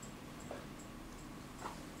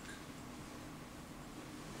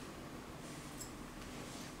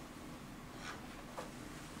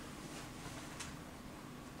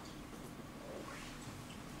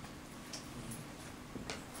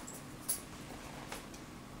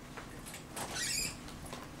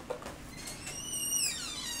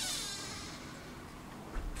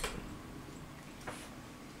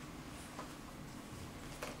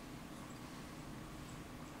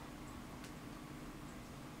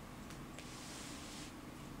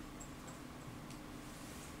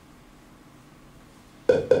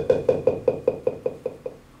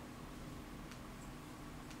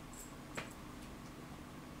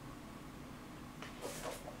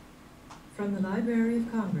 From the Library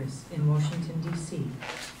of Congress in Washington, D.C.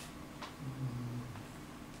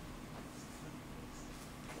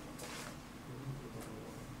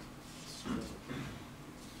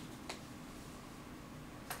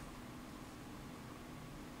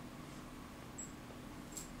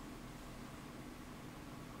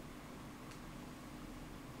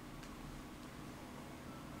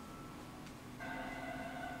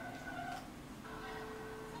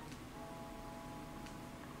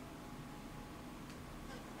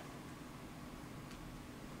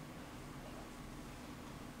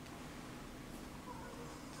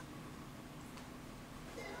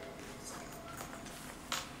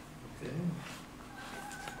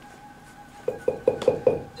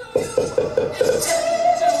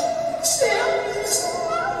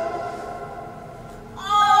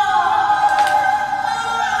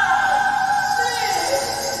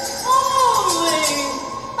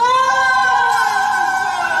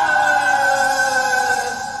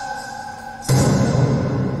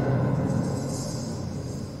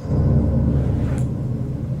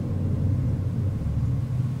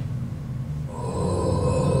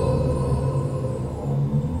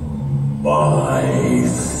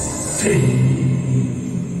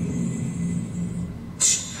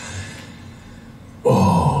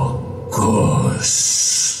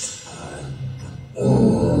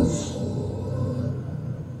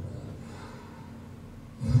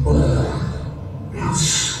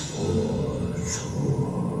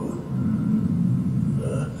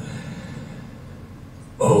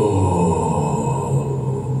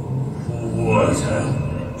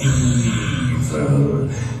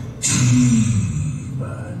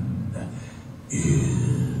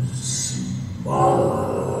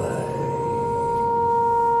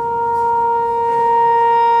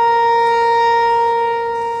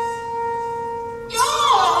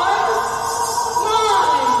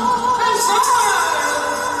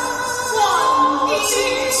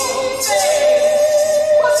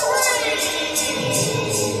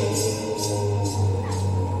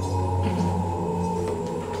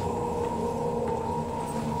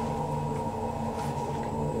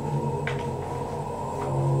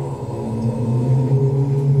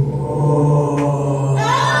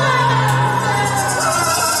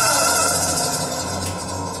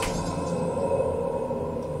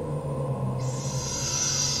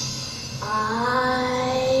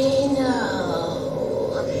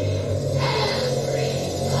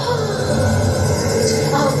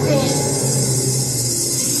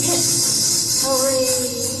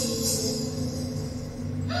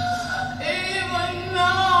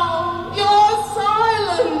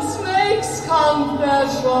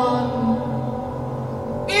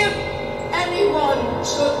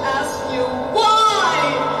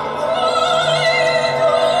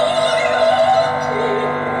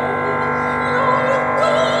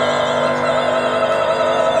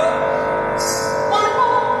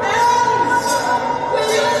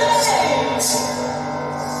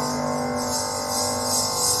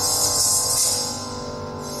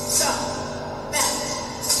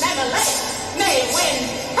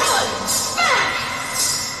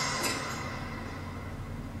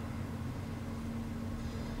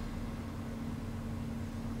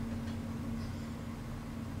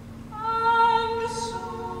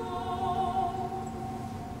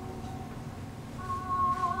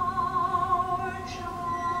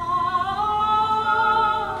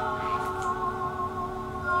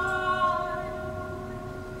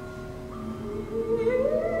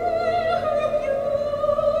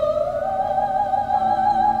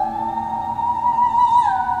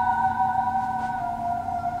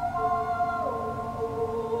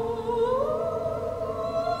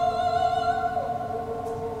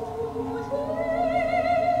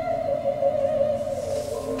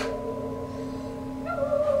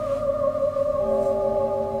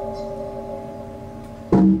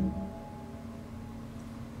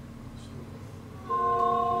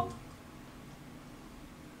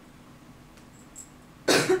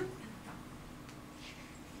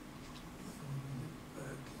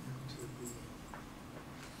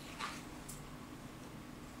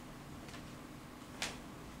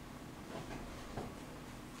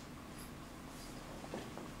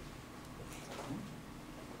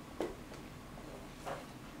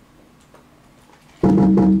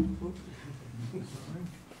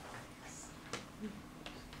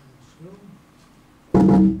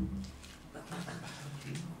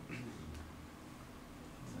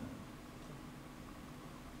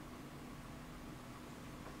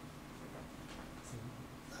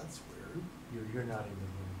 You're not in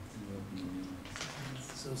the room.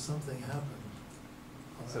 So something happened.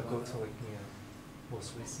 So go to like near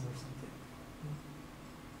VOICESPACE or something.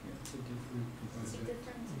 It's a different It's a computer.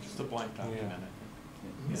 different. Just a blank document, Yeah. I think.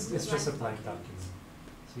 Mhm. It's just a blank document.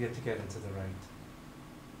 So you have to get into the right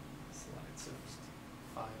slide first.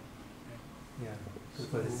 File. Yeah.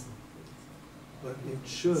 But it's, But it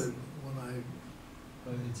should, when I,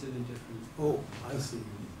 But it's in a different. oh, I see.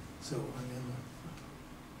 So I'm in the,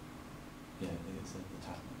 Yeah, it's at the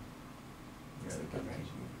top. it's like right here.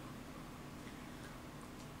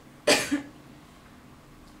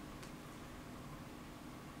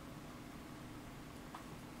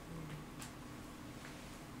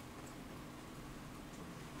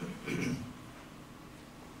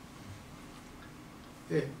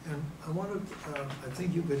 okay, and I wanted, I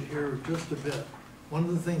think you could hear just a bit. One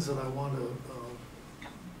of the things that I want to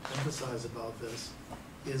emphasize about this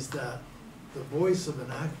is that the voice of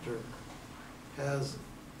an actor has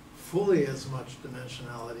fully as much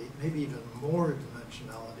dimensionality, maybe even more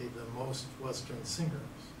dimensionality than most Western singers.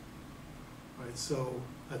 Right, so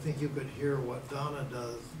I think you could hear what Donna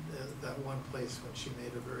does at that one place when she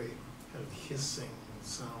made a very kind of hissing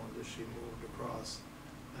sound as she moved across,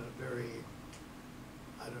 and a very,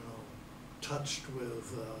 I don't know, touched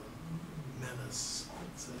with menace,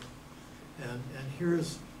 let's say. And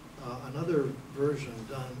here's another version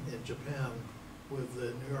done in Japan with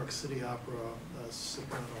the New York City Opera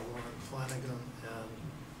soprano Lauren Flanagan and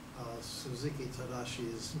Suzuki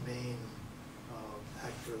Tadashi's main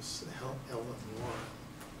actress, Ellen Warren.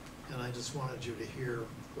 And I just wanted you to hear,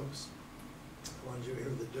 whoops, I wanted you to hear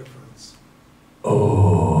the difference. So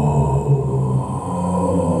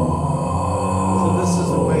this is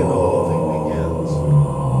the way the whole thing begins.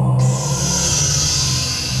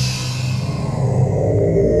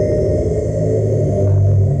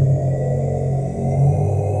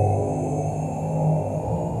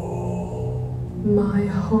 My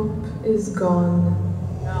hope is gone.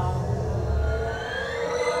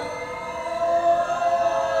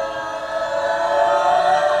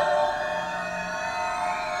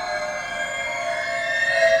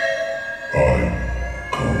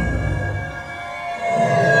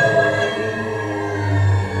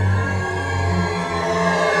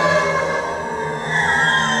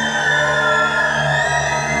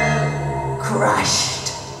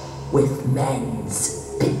 Crushed with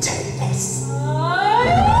men's bitterness.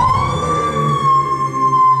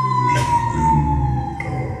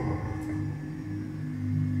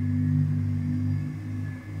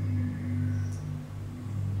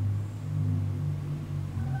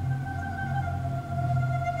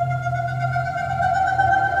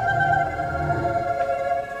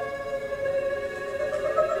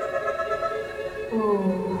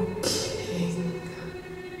 Oh, King.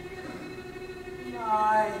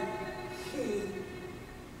 My king.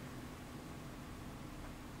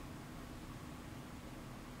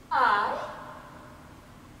 I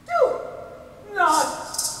do not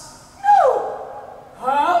know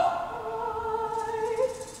how.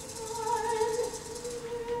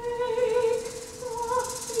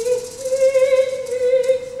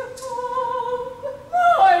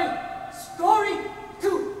 My story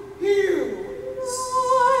to you.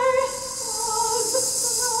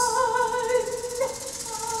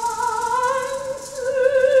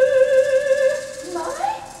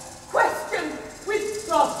 My question with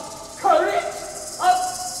the courage of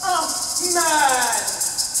a man.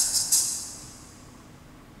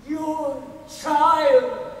 Your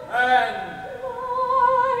child and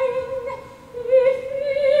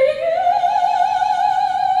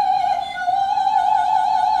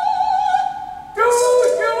do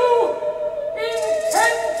you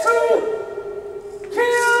intend to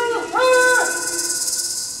kill her?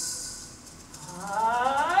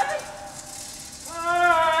 I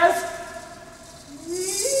ask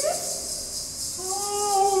this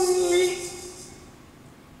only.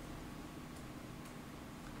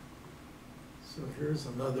 So here's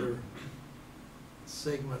another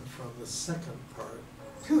segment from the second part.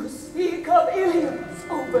 To speak of Ilium's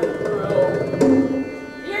overthrow,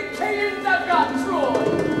 the Achaeans have got Troy.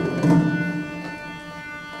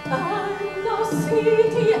 And the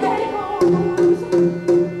city echoes with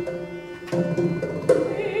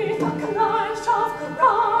a clash of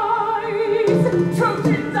cries.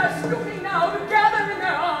 Trojans are stooping now to gather in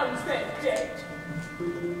their arms their dead.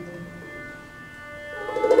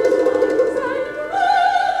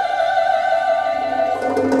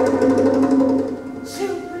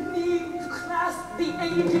 Children kneel to clasp the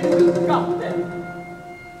aged who got them.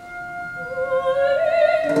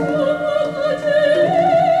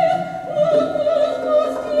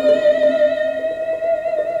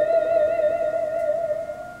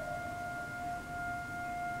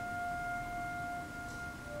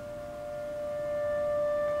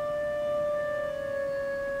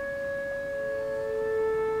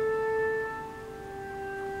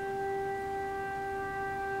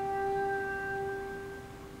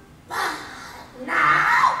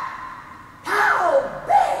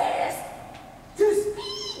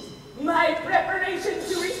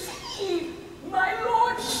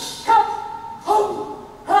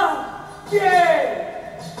 Yea,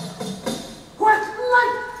 what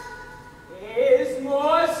light is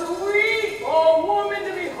more sweet for woman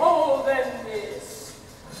to behold than this?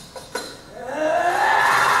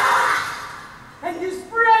 And he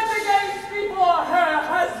spreads against before her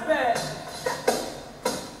husband.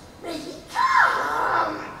 May he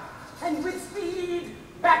come, and with speed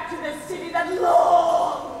back to the city that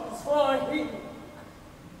longs for him.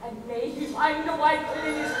 And may he find a wife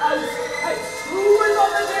in his house as true as on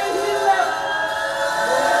the day he left.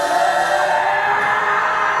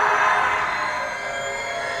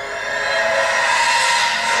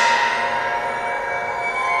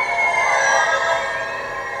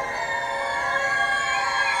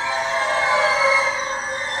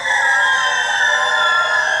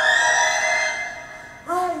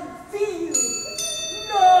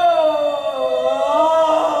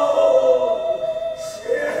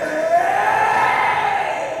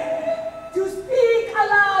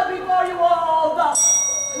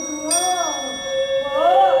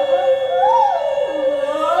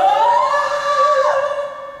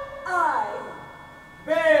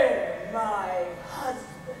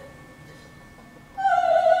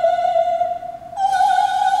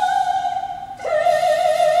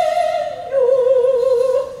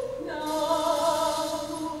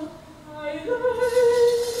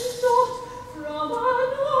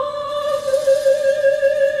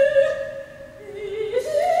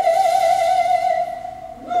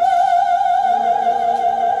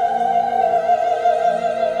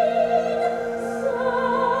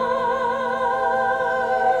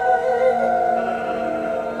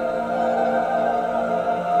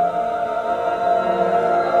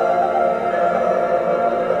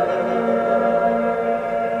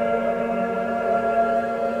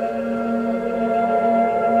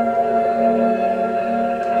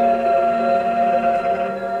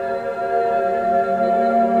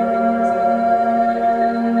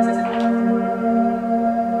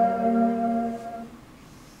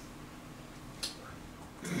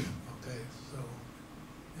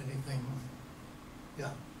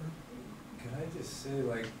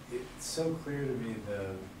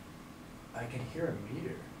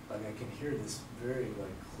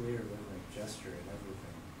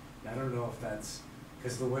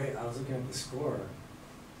 Because the way I was looking at the score,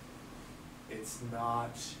 it's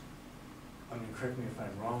not, I mean, correct me if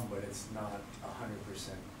I'm wrong, but it's not 100%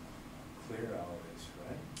 clear always,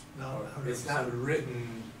 right? No, it's not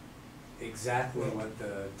written exactly what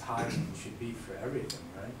the timing should be for everything,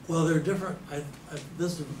 right? Well, they're different.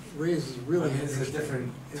 This raises really It's a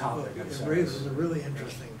different topic. It raises a really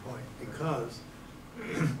interesting point because,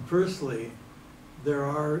 firstly, there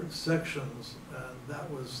are sections, and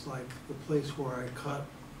that was like the place where I cut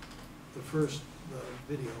the first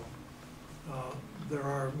video. There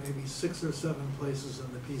are maybe 6 or 7 places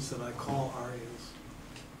in the piece that I call arias,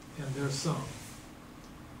 and they're sung,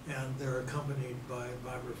 and they're accompanied by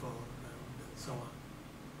vibraphone and so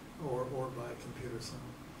on, or by computer sound.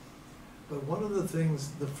 But one of the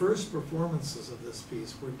things, the first performances of this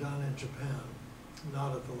piece were done in Japan,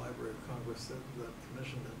 not at the Library of Congress that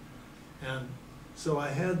commissioned it. And so I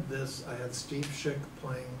had Steve Schick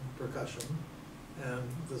playing percussion, and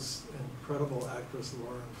this incredible actress,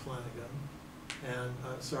 Lauren Flanagan, and,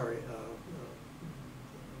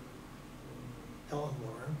 Ellen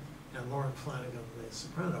Lauren, and Lauren Flanagan, the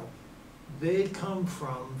soprano. They come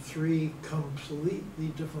from 3 completely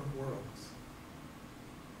different worlds.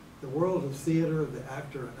 The world of theater, the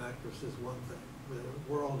actor and actress is one thing.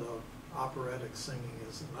 The world of operatic singing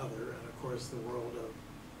is another, and of course the world of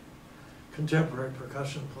contemporary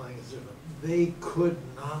percussion playing is different. They could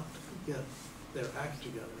not get their act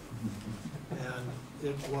together. And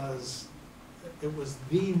it was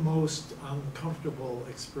the most uncomfortable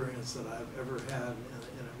experience that I've ever had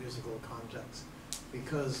in a musical context,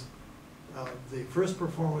 because the first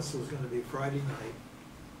performance was going to be Friday night,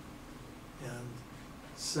 and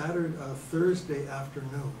Thursday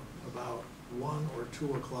afternoon, about 1 or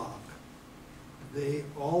 2 o'clock,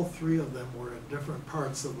 all 3 of them were in different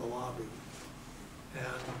parts of the lobby,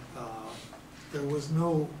 and there was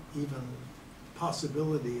no even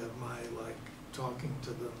possibility of my talking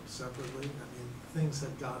to them separately. I mean, things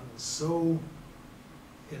had gotten so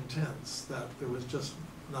intense that there was just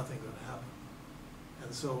nothing going to happen.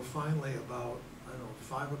 And so finally, about,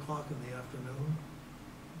 5 o'clock in the afternoon,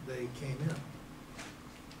 they came in,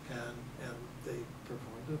 and they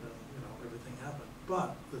performed it, and everything happened.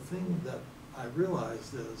 But the thing that I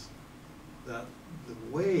realized is that the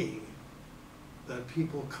way that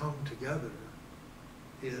people come together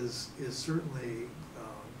is certainly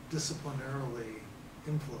disciplinarily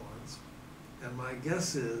influenced, And my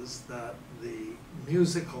guess is that the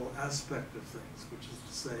musical aspect of things, which is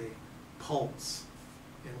to say pulse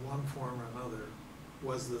in one form or another,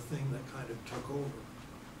 was the thing that kind of took over.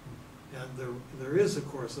 And there is, of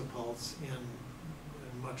course, a pulse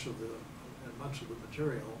in much of the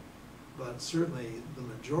material, but certainly the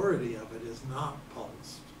majority of it is not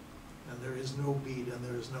pulsed. And there is no beat and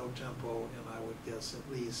there is no tempo, and I would guess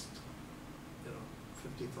at least,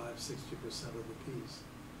 55–60% of the piece.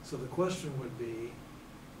 So the question would be,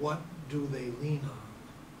 what do they lean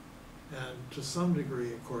on? And to some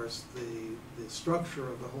degree, of course, the structure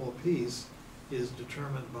of the whole piece is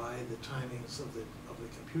determined by the timings of the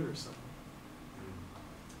computer sound.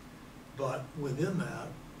 But within that,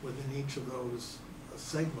 within each of those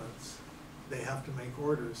segments, they have to make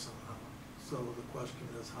orders somehow. So the question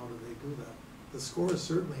is, how do they do that? The score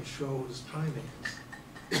certainly shows timings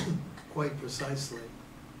quite precisely,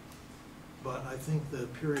 but I think the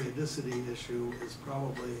periodicity issue is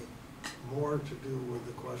probably more to do with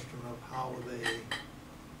the question of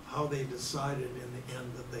how they decided in the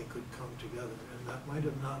end that they could come together, and that might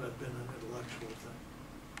have not have been an intellectual thing.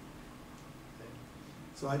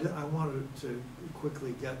 So I wanted to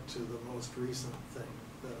quickly get to the most recent thing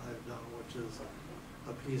that I've done, which is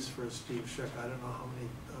a piece for Steve Schick. I don't know how many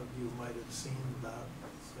of you might have seen that,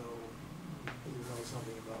 so you know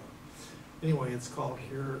something about it. Anyway, it's called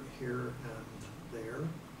Here, Here, and There,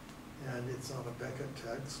 and it's on a Puckette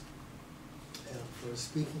text, and for a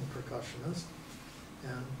speaking percussionist.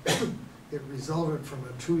 And it resulted from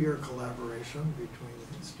a 2-year collaboration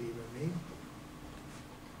between Steve and me.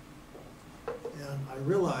 And I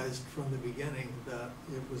realized from the beginning that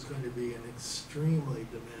it was going to be an extremely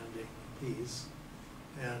demanding piece.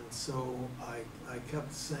 And so I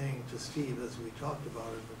kept saying to Steve as we talked about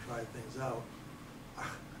it and tried things out,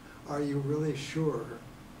 are you really sure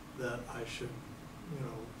that I should,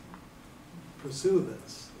 pursue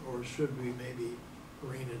this? Or should we maybe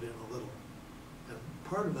rein it in a little? And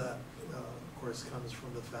part of that, of course, comes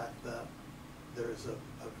from the fact that there's a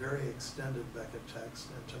very extended Puckette text,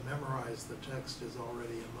 and to memorize the text is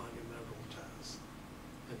already a monumental task.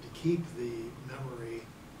 And to keep the memory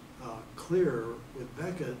clear with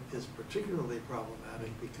Puckette is particularly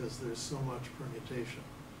problematic because there's so much permutation.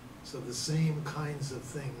 So the same kinds of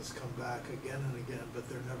things come back again and again, but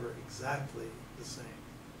they're never exactly the same.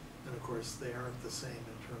 And of course, they aren't the same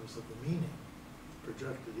in terms of the meaning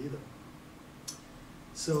projected either.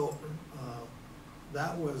 So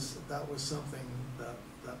that was something that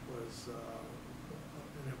was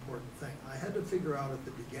an important thing. I had to figure out at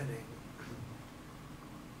the beginning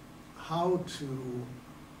how to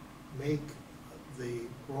make the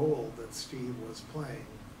role that Steve was playing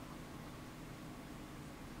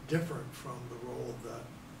different from the role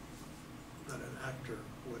that an actor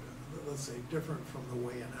would have, let's say, different from the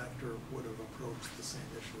way an actor would have approached the same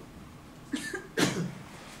issue.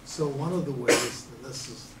 So one of the ways, and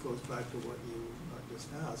this goes back to what you just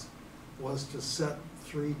asked, was to set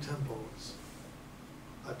 3 tempos.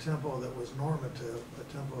 A tempo that was normative, a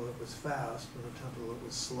tempo that was fast, and a tempo that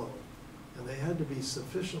was slow. And they had to be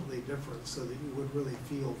sufficiently different so that you would really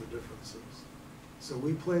feel the differences. So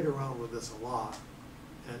we played around with this a lot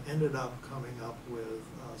and ended up coming up with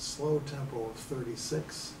a slow tempo of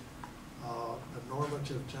 36, a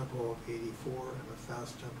normative tempo of 84, and a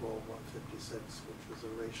fast tempo of 156, which was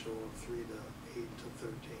a ratio of 3 to 8 to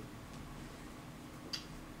 13.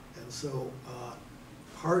 And so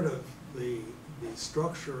part of the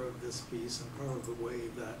structure of this piece and part of the way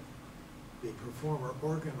that the performer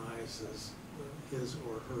organizes his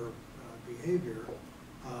or her behavior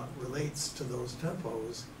relates to those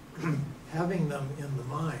tempos, having them in the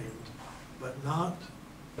mind, but not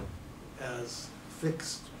as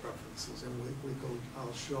fixed references. And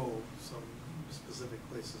I'll show some specific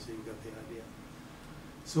places so you get the idea.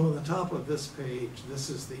 So on the top of this page, this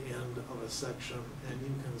is the end of a section, and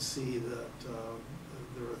you can see that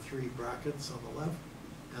there are 3 brackets on the left,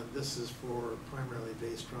 and this is for primarily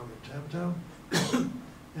bass drum and tam-tam.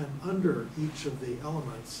 And under each of the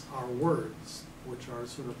elements are words, which are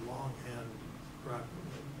sort of longhand.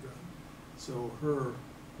 So her,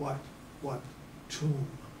 what tomb,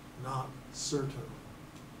 not certain,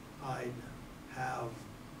 I'd have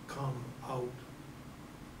come out,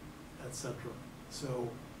 etc. So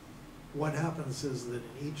what happens is that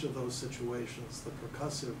in each of those situations, the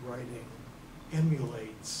percussive writing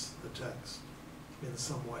emulates the text in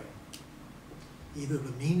some way. Either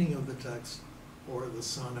the meaning of the text or the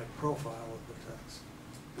sonic profile of the text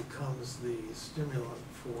becomes the stimulant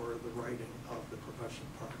for the writing of the percussion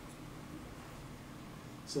part.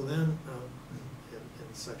 So then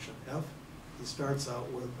in section F, he starts out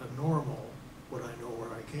with a normal, what I know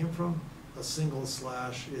where I came from, a single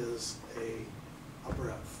slash is a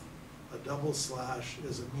breath. A double slash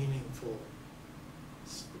is a meaningful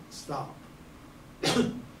stop.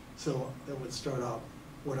 So that would start out,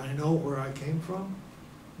 would I know where I came from?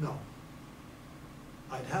 No.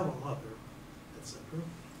 I'd have a mother, etc.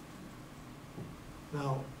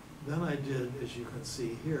 Now, then I did, as you can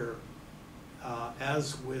see here,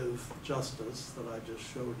 as with justice that I just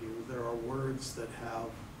showed you, there are words that have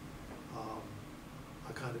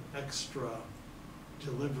a kind of extra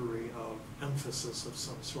delivery of emphasis of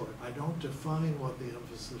some sort. I don't define what the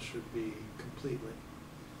emphasis should be completely.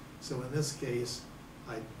 So in this case,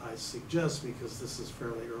 I suggest, because this is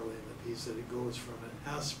fairly early in the piece, that it goes from an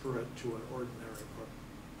aspirate to an ordinary or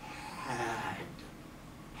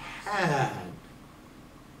had.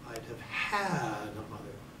 I'd have had a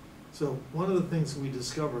mother. So one of the things we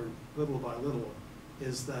discovered little by little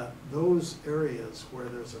is that those areas where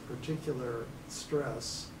there's a particular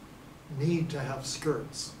stress need to have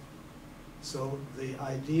skirts. So the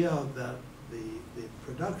idea that the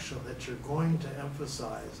production that you're going to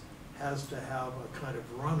emphasize has to have a kind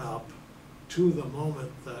of run-up to the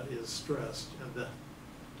moment that is stressed and then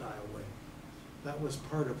die away. That was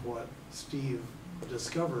part of what Steve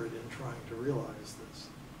discovered in trying to realize this.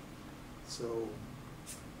 So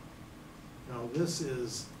now this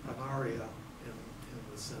is an aria in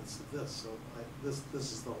the sense of this. So this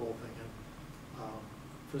is the whole thing. And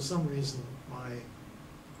for some reason, my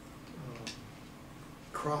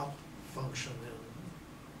crop function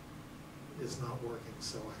is not working,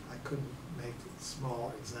 so I couldn't make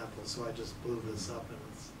small examples, so I just blew this up, and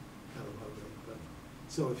it's kind of ugly. But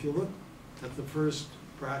so if you look at the first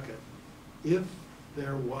bracket, if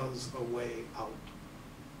there was a way out.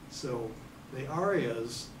 So the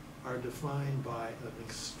arias are defined by an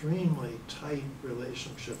extremely tight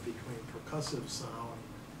relationship between percussive sound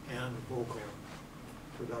and vocal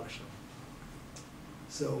production.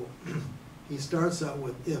 So he starts out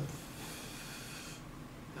with if,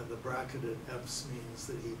 and the bracketed F's means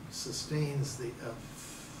that he sustains the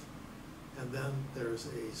F. And then there's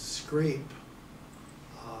a scrape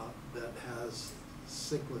that has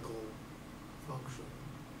cyclical function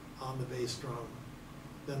on the bass drum.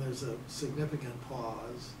 Then there's a significant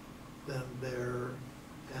pause. Then there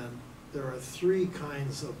are three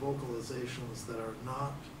kinds of vocalizations that are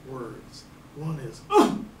not words. One is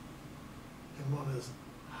and one is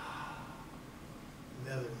and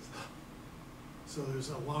the other is so there's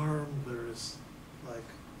alarm, there's like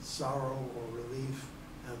sorrow or relief,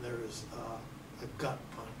 and there's a gut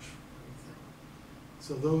punch.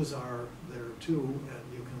 So those are there too,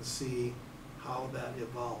 and you can see how that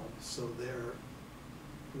evolved. So there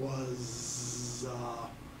was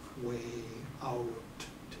way out.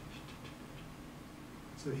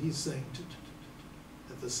 So he's saying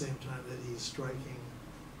at the same time that he's striking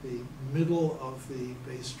the middle of the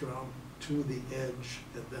bass drum to the edge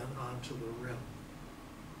and then onto the rim.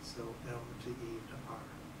 So M to E to R.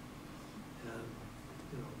 And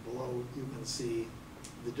below you can see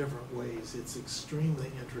the different ways. It's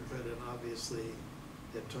extremely intricate, and obviously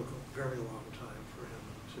it took a very long time for him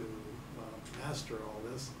to master all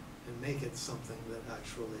this and make it something that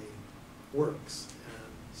actually works.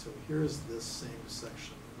 And so here's this same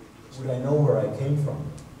section that we just Would I know where I came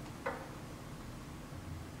from?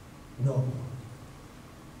 No.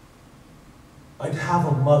 I'd have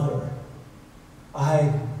a mother.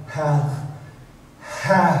 I have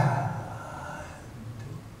had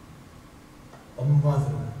a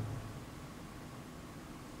mother.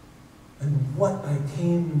 And what I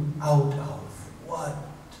came out of, what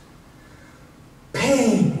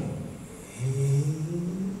pain.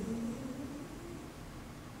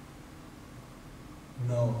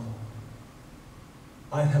 No,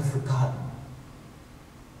 I have forgotten.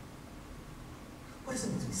 What does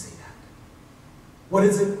it make me say that? What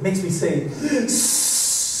is it makes me say,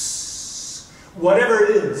 whatever it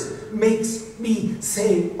is, makes me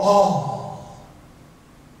say all.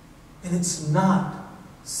 And it's not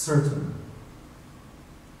certain.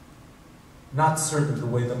 Not certain the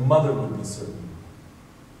way the mother would be certain.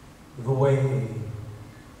 The way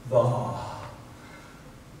the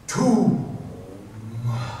tomb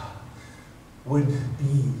would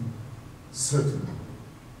be certain.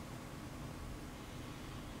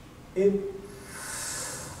 If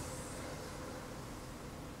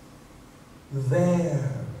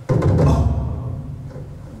there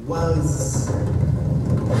was a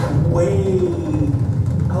way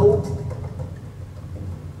out,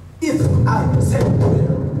 if I said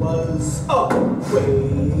there was a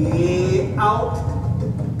way out,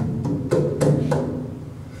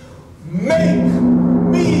 make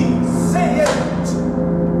me say it,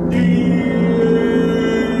 dear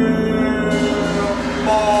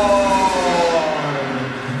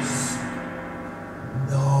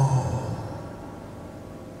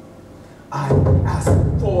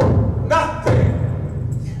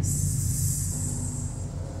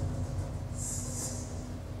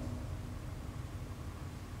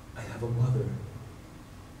have a mother.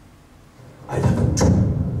 I have a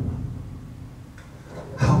dream.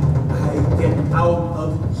 How I get out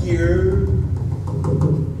of here?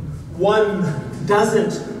 One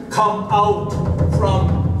doesn't come out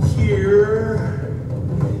from here.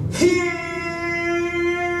 Here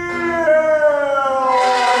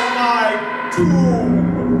are my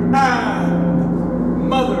tomb and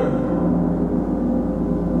mother.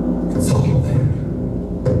 It's all there.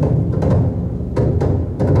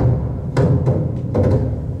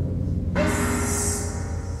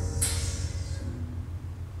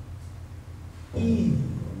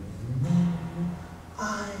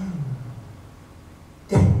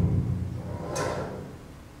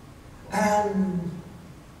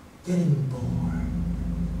 Getting born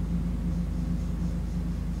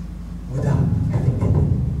without having it.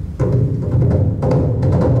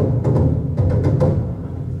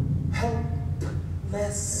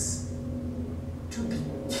 Helpless to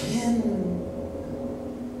begin.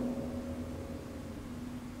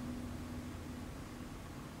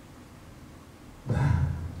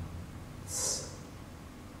 That's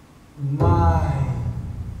my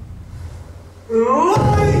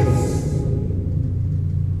life.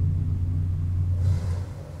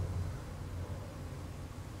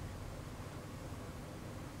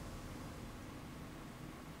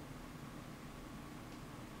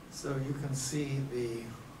 So you can see the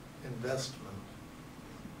investment.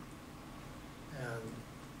 And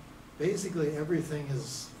basically everything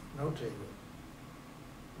is notated.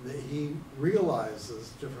 He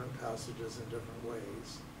realizes different passages in different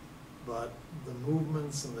ways, but the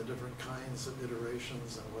movements and the different kinds of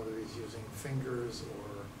iterations and whether he's using fingers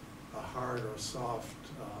or a hard or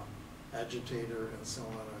soft agitator and so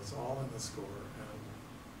on is all in the score. And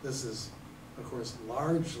this is, of course,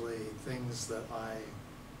 largely things that I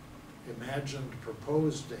imagined,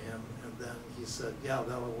 proposed to him, and then he said, yeah,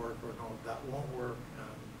 that'll work, or no, that won't work,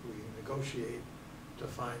 and we negotiate to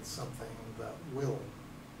find something that will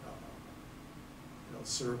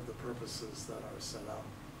serve the purposes that are set out.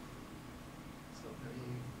 So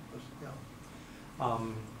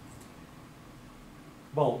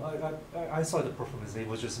well, I saw the performance. It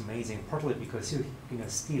was just amazing, partly because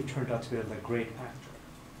Steve turned out to be a great actor,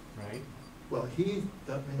 right? Well,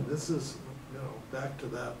 this is back to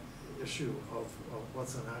that issue of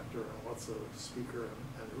what's an actor and what's a speaker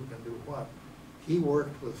and who can do what. He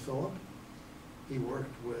worked with Philip. He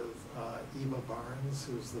worked with Eva Barnes,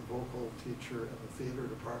 who's the vocal teacher in the theater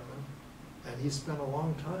department, and he spent a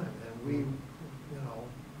long time. And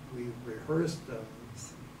we rehearsed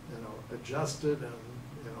and adjusted and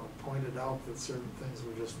pointed out that certain things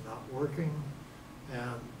were just not working.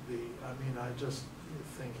 And I just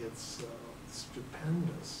think it's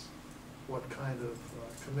stupendous what kind of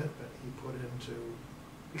commitment he put into,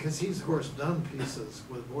 because he's of course done pieces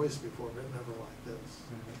with voice before, but never like this.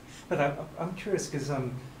 Mm-hmm. But I'm curious because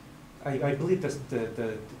I believe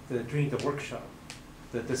that during the workshop,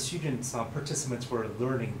 the students, participants were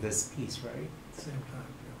learning this piece, right? Same time,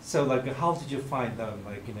 yeah. So how did you find them?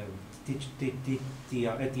 Did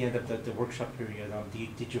at the end of the workshop period,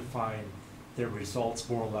 did you find their results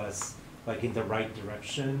more or less in the right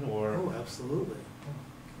direction, or? Oh, absolutely.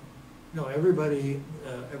 No, everybody,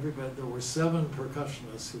 there were 7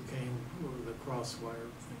 percussionists who came with the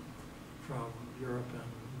crosswire thing from Europe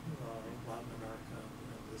and Latin America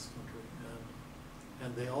and this country,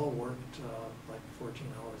 and they all worked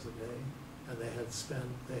 14 hours a day, and they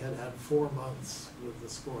had 4 months with the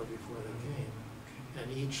score before they came,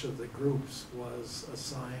 and each of the groups was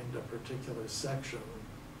assigned a particular section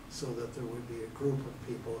so that there would be a group of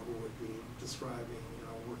people who would be describing,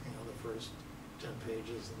 working on the first 10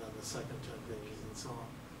 pages and then the second 10 pages and so on.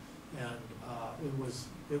 And it was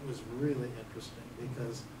really interesting,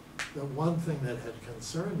 because the one thing that had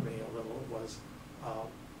concerned me a little was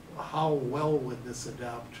how well would this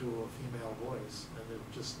adapt to a female voice, and there's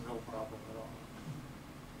just no problem at all.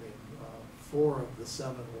 4 of the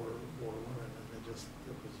 7 were women, and it was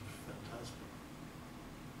fantastic.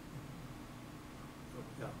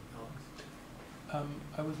 Yeah, Alex?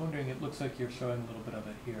 I was wondering, it looks like you're showing a little bit of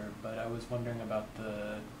it here, but I was wondering about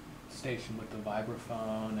the station with the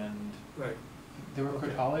vibraphone and... Right. There were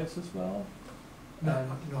crotales as well?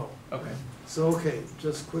 No. Okay. So,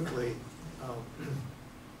 just quickly,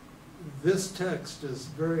 this text is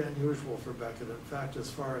very unusual for Beckett. In fact, as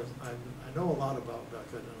far as I know a lot about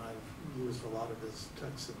Beckett, and I've used a lot of his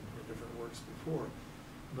texts in different works before,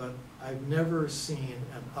 but I've never seen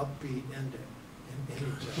an upbeat ending in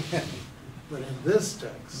any text. But in this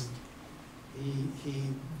text, he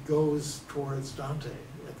goes towards Dante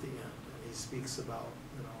at the end, and he speaks about,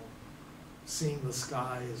 seeing the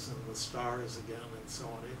skies and the stars again and so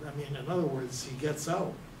on. I mean, in other words, he gets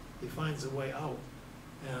out, he finds a way out,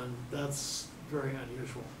 and that's very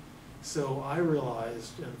unusual. So I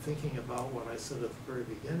realized in thinking about what I said at the very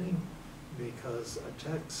beginning, because a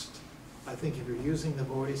text, I think if you're using the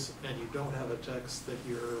voice and you don't have a text, that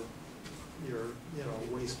you're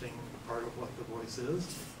wasting part of what the voice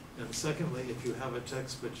is. And secondly, if you have a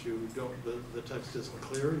text but you don't, the text isn't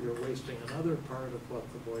clear, you're wasting another part of what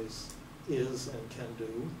the voice is and can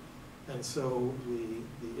do. And so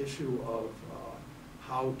the issue of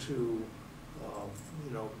how to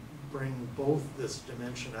bring both this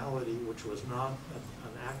dimensionality, which was not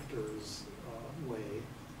an actor's way,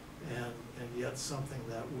 and yet something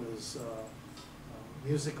that was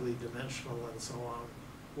musically dimensional and so on,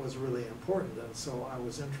 was really important. And so I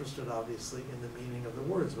was interested, obviously, in the meaning of the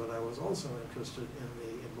words, but I was also interested in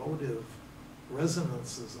the emotive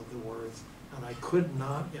resonances of the words, and I could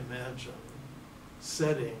not imagine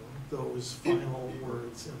setting those final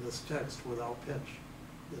words in this text without pitch.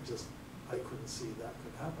 I couldn't see that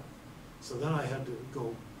could happen. So then I had to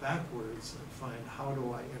go backwards and find, how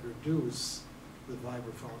do I introduce the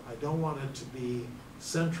vibraphone? I don't want it to be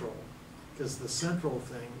central, because the central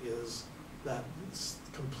thing is that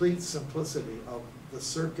complete simplicity of the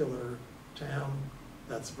circular tam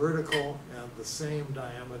that's vertical and the same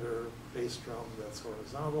diameter bass drum that's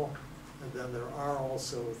horizontal. And then there are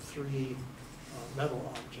also three metal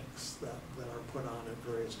objects that are put on at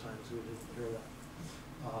various times. We didn't hear that.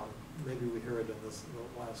 Maybe we hear it in this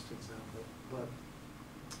last example. But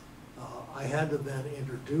I had to then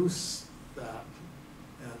introduce that,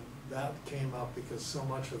 and that came up because so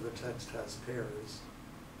much of the text has pairs,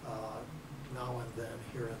 now and then,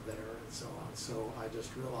 here and there, and so on. So I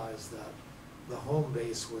just realized that the home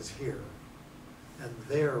base was here, and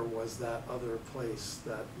there was that other place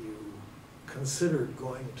that you considered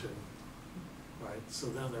going to, right? So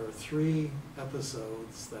then there are three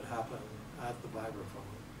episodes that happen at the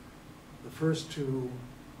vibraphone. The first two,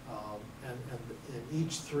 and in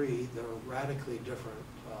each three, there are radically different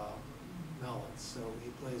mallets. So he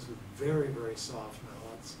plays with very, very soft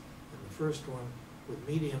mallets in the first one, with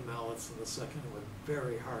medium mallets in the second, and with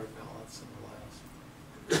very hard mallets in the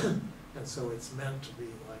last. And so it's meant to be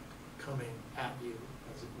like coming at you,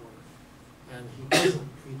 as it were. And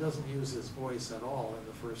he doesn't use his voice at all in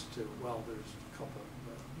the first two. Well, there's a couple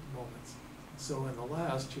moments. So in the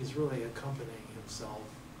last, he's really accompanying himself,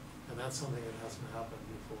 and that's something that hasn't happened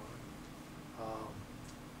before.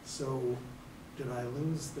 So did I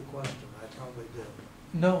lose the question? I probably did.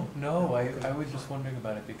 No, I was just wondering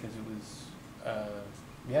about it because it was,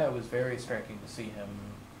 it was very striking to see him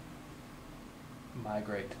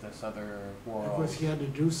migrate to this other world. Of course, he had to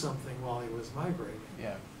do something while he was migrating.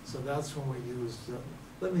 Yeah. So that's when we used,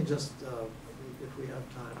 let me just, if we have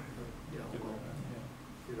time, if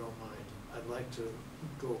you don't mind, I'd like to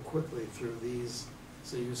go quickly through these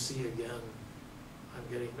so you see again,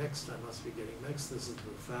 I'm getting mixed, I must be getting mixed. This is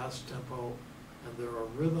the fast tempo, and there are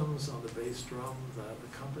rhythms on the bass drum that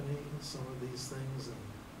accompany some of these things,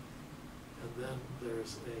 and then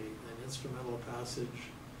there's an instrumental passage,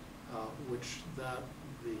 which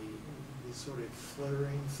these sort of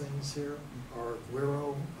fluttering things here are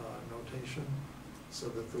guiro notation, so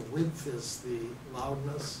that the width is the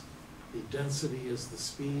loudness, the density is the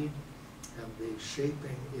speed, and the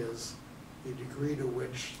shaping is the degree to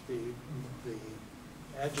which the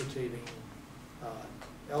agitating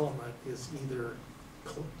element is either,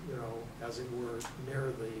 as it were,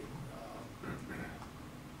 near the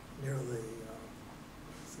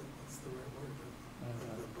what's the right word?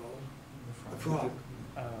 The bow? The frog.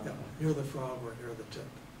 Yeah, near the frog or near the tip.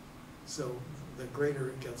 So the greater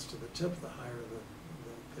it gets to the tip, the higher the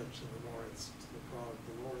pitch, and the more it's to the frog,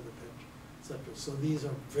 the lower the pitch, etc. So these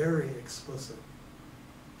are very explicit.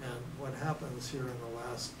 And what happens here in the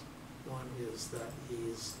last one is that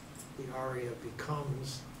the aria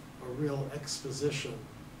becomes a real exposition,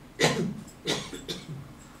 a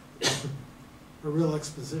real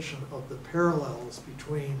exposition of the parallels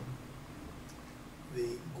between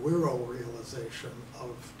the guiro realization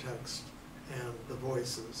of text and the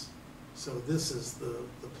voices. So this is the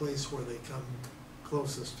place where they come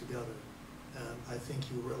closest together. And I think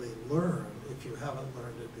you really learn, if you haven't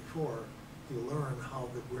learned it before, you learn how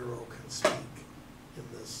the guiro can speak in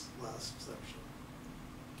this last section.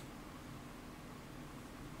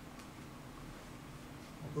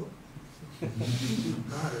 Oh.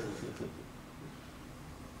 Not it.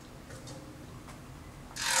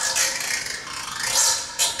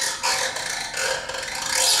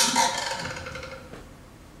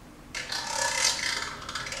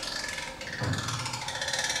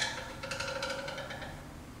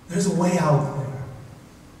 There's a way out there.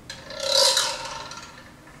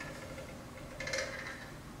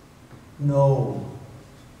 No.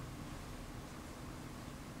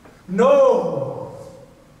 No!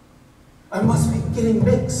 I must be getting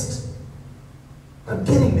mixed. I'm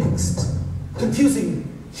getting mixed. Confusing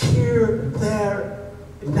here and there,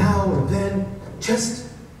 and now and then, just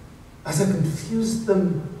as I confused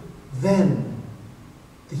them then.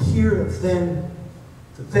 The here of then,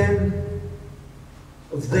 the then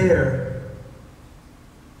of there,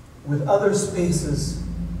 with other spaces,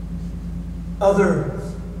 other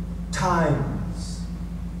times,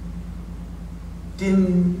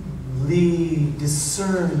 dimly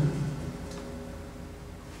discerned,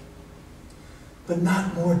 but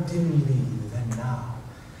not more dimly than now.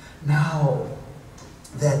 Now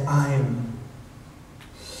that I'm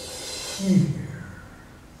here,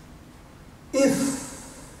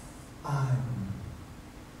 if I'm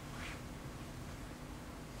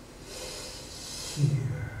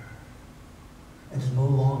here, and no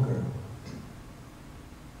longer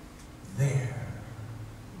there.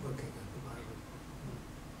 Looking at the Bible.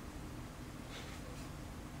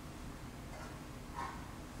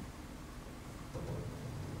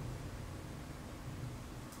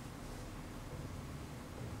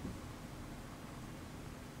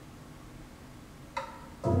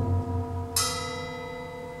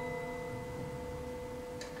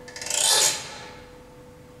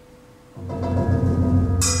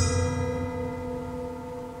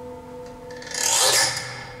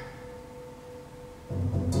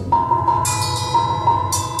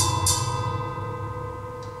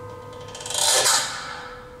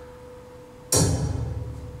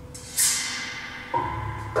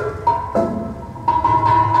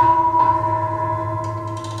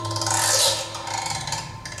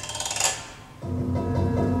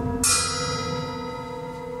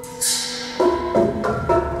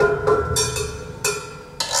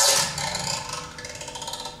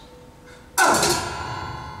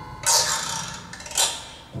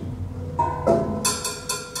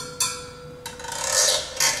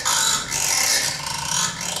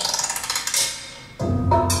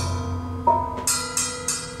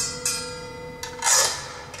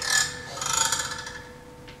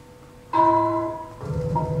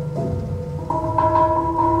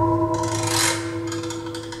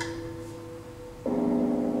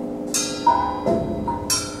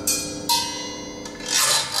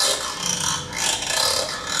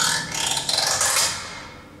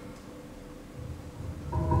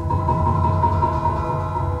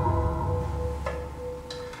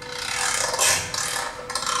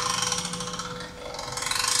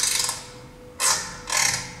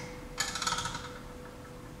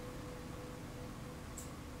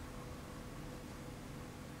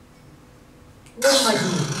 What am I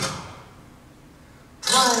doing?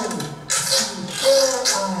 Trying to see where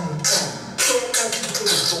I am.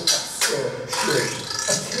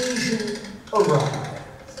 Occasion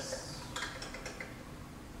arrives.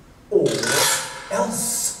 Or else,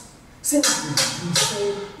 simply you say,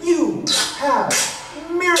 you have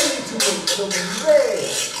merely to make the ray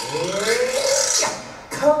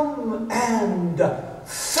come and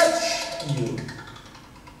fetch you.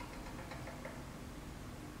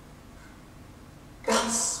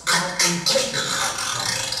 That's my intention.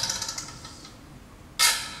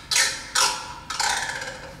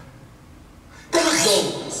 Then it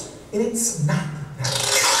goes, and it's not that.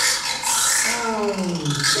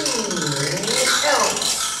 Something else.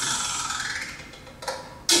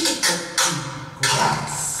 Difficult to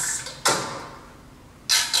grasp.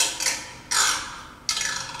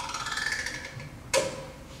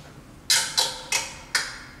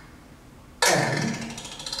 And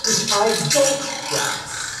which I don't grasp.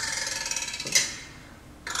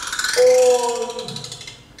 Or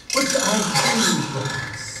which I do grasp.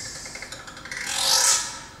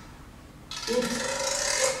 It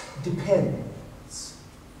depends.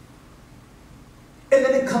 And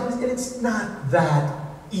then it comes, and it's not that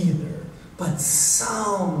either, but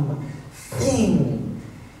something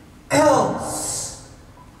else.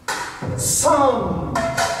 Some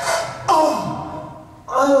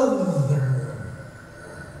other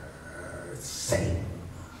thing.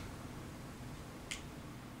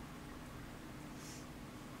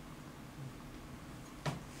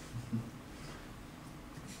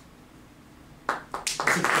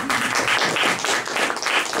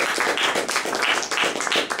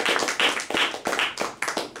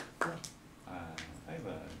 I have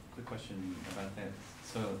a quick question about that.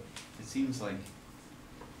 So it seems like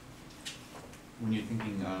when you're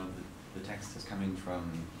thinking of the text as coming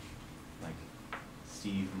from like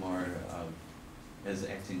Steve more of as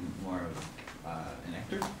acting more of an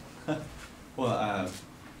actor, Well,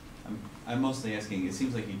 I'm mostly asking, it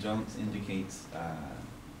seems like you don't indicate,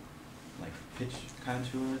 like pitch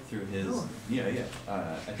contour through his, No. yeah.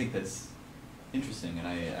 I think that's interesting, and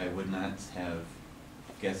I would not have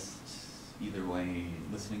guessed either way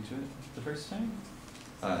listening to it the first time,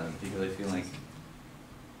 because I feel like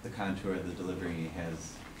the contour, the delivery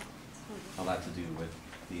has a lot to do with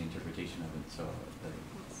the interpretation of it, so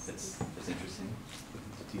it's interesting.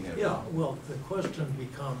 Do you have? Yeah, well, the question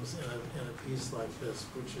becomes in a piece like this,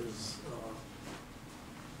 which is,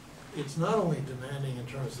 it's not only demanding in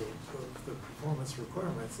terms of the performance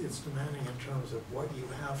requirements, it's demanding in terms of what you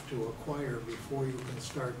have to acquire before you can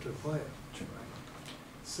start to play it.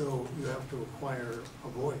 So you have to acquire a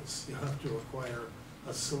voice, you have to acquire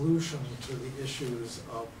a solution to the issues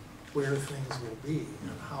of where things will be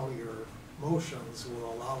and how your motions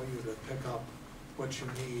will allow you to pick up what you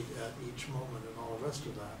need at each moment and all the rest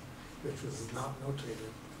of that, which was not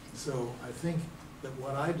notated. So I think that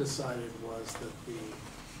what I decided was that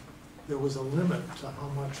there was a limit to how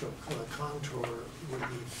much of a contour would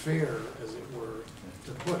be fair, as it were,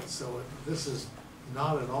 to put. So this is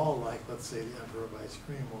not at all like, let's say, The Emperor of Ice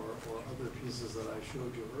Cream or other pieces that I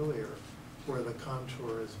showed you earlier, where the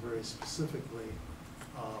contour is very specifically,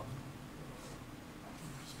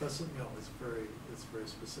 it's very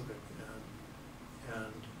specific.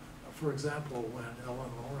 And for example, when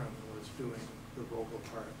Ellen Lauren was doing the vocal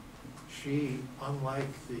part, she, unlike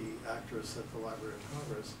the actress at the Library of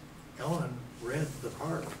Congress, Ellen read the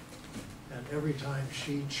part, and every time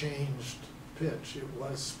she changed pitch, it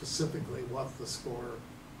was specifically what the score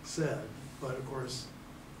said. But of course,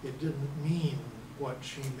 it didn't mean what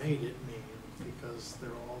she made it mean, because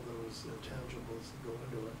there are all those intangibles that go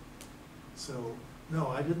into it. So, no,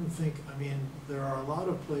 I didn't think, I mean, there are a lot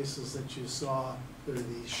of places that you saw, there are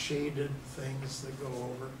these shaded things that go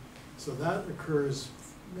over. So that occurs,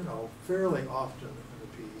 you know, fairly often in a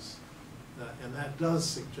piece. And that does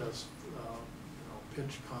suggest,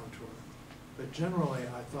 pitch contour. But generally,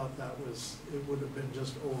 I thought it would have been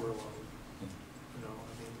just overload. You know,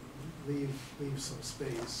 I mean, leave some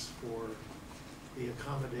space for the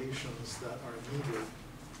accommodations that are needed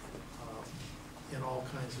in all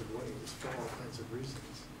kinds of ways, for all kinds of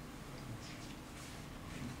reasons.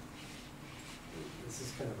 This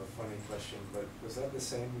is kind of a funny question, but was that the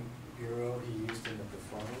same bureau he used in the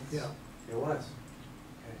performance? Yeah. It was?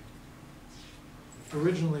 Okay.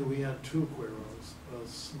 Originally, we had two Gueros, a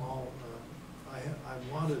small, I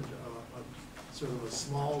wanted a sort of a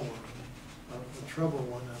small one, a treble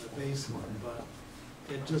one and a bass one, but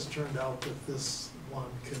it just turned out that this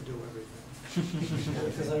one could do everything.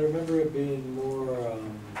 Because I remember it being more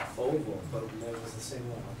oval, but it was the same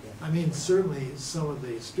one. Okay. I mean, certainly some of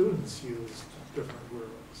the students used different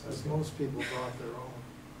Gueros, as most people brought their own,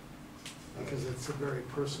 because it's a very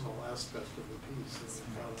personal aspect of the piece,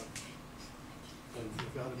 and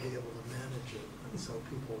you've got to be able to manage it, and so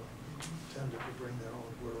people tended to bring their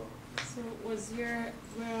own Guero. So was your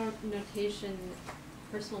Guero notation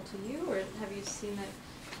personal to you, or have you seen that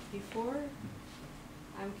before?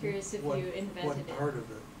 I'm curious if you invented it. What part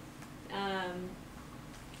of it?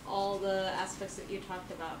 All the aspects that you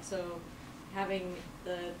talked about. So having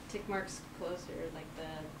the tick marks closer, like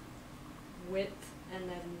the width and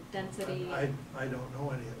then density. I don't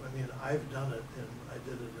know any. I mean, I've done it, and I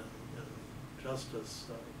did it in Justice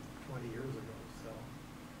 20 years ago. So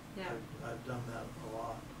yeah. I've done that a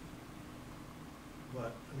lot.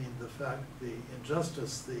 But I mean, in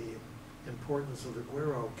Justice, the importance of the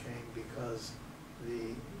Guero came because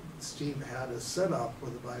Steve had a setup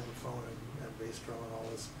with a vibraphone and bass drum and all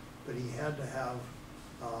this, but he had to have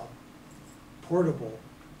portable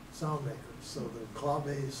sound makers. So the claw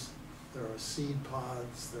bass, there are seed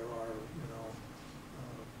pods, there are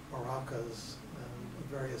maracas and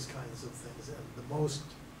various kinds of things, and the most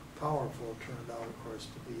powerful turned out, of course,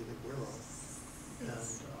 to be the Guero. And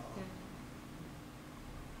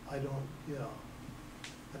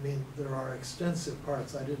I mean, there are extensive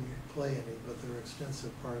parts, I didn't play any, but there are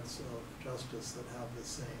extensive parts of Justice that have the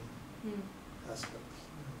same aspects.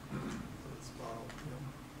 It's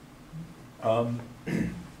borrowed.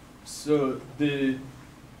 So the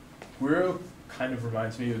Guero kind of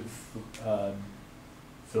reminds me of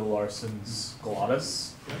Phil Larson's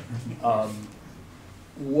Glottis.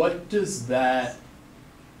 What does that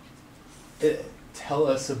tell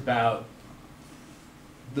us about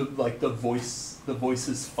the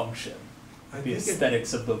voice's function, the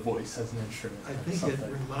aesthetics of the voice as an instrument? I think it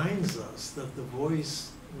reminds us that the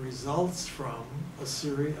voice results from a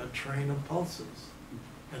train of pulses,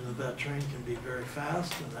 and that train can be very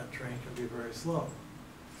fast and that train can be very slow,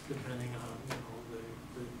 depending on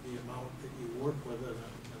the amount that you work with it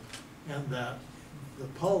and and that the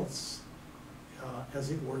pulse, as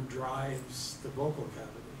it were, drives the vocal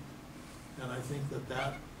cavity. And I think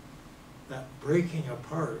that breaking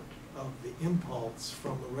apart of the impulse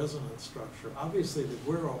from the resonant structure, obviously the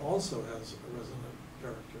guiro also has a resonant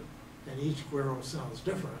character, and each guiro sounds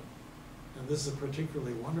different. And this is a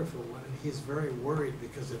particularly wonderful one, and he's very worried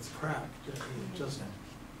because it's cracked, and he just,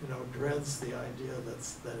 you know, dreads the idea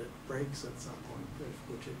that it breaks at some point,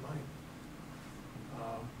 which it might.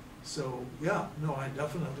 So yeah, no, I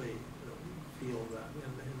definitely feel that.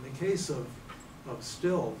 In the case of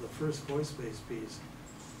Still, the first voice-based piece,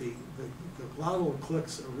 the glottal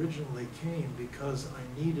clicks originally came because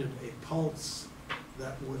I needed a pulse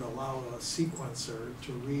that would allow a sequencer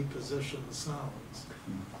to reposition the sounds.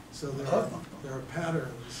 So there are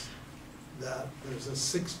patterns that there's a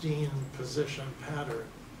 16 position pattern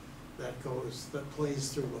that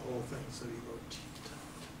plays through the whole thing. So you go,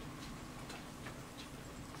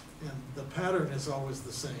 and the pattern is always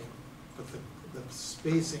the same, but the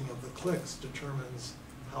spacing of the clicks determines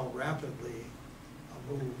how rapidly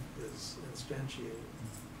a move is instantiated.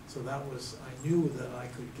 So that was, I knew that I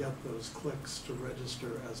could get those clicks to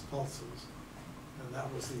register as pulses, and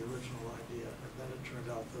that was the original idea. And then it turned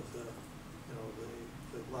out that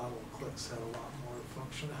the glottal clicks had a lot more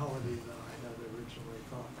functionality than I had originally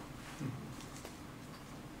thought.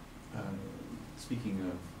 Speaking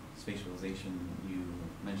of spatialization, you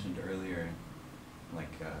mentioned earlier,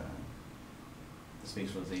 like the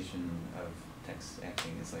spatialization of text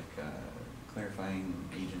acting is like clarifying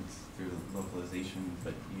agents through localization,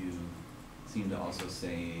 but you seem to also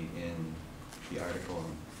say in the article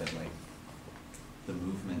that like the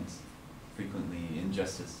movement frequently in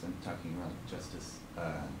justice, I'm talking about justice,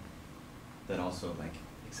 that also like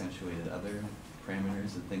accentuated other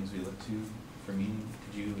parameters and things we look to for meaning.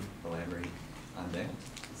 Could you elaborate on that?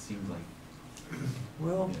 It seemed like.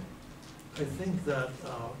 Well, yeah. I think that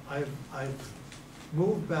I've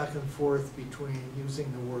moved back and forth between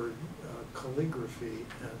using the word calligraphy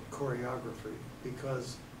and choreography,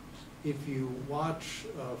 because if you watch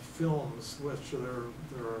films, which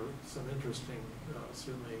there are some interesting,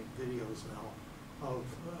 certainly videos now, of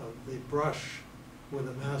the brush with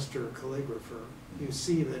a master calligrapher, you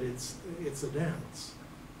see that it's a dance,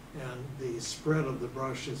 and the spread of the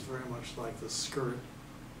brush is very much like the skirt,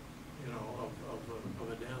 you know,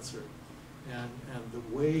 of a dancer, and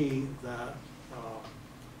the way that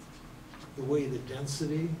the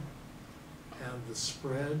density and the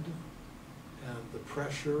spread and the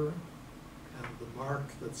pressure and the mark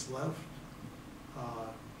that's left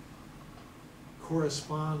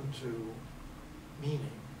correspond to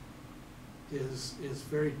meaning is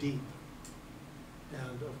very deep.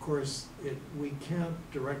 And of course, we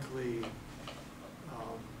can't directly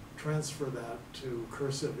transfer that to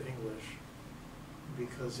cursive English,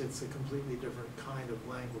 because it's a completely different kind of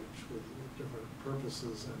language with different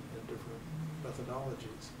purposes and different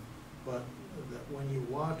methodologies. But that when you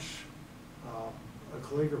watch a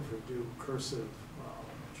calligrapher do cursive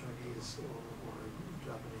Chinese or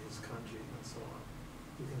Japanese kanji and so on,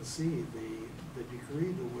 you can see the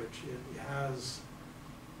degree to which it has,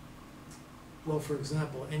 well, for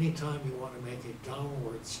example, anytime you want to make a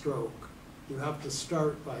downward stroke, you have to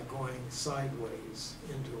start by going sideways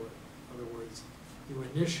into it. In other words, you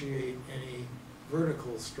initiate any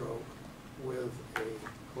vertical stroke with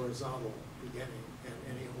a horizontal beginning, and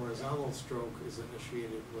any horizontal stroke is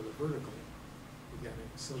initiated with a vertical beginning.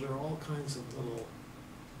 So there are all kinds of little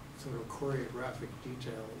sort of choreographic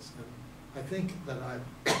details, and I think that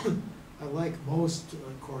I like most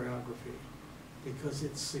choreography because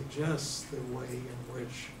it suggests the way in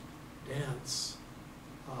which dance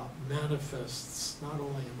manifests not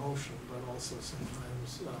only emotion but also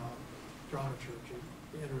sometimes dramaturgy,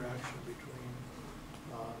 the interaction between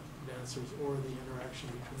dancers, or the interaction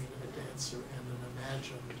between a dancer and an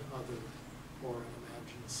imagined other or an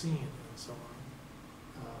imagined scene and so on.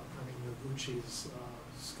 I mean, Noguchi's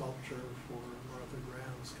sculpture for Martha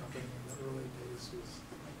Graham's company in the early days was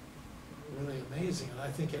really amazing, and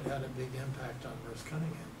I think it had a big impact on Merce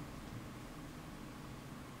Cunningham.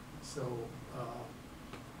 So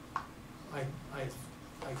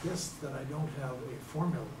I guess that I don't have a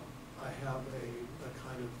formula. I have a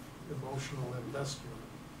kind of emotional investment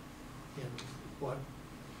in what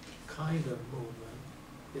kind of movement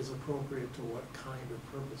is appropriate to what kind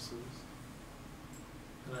of purposes.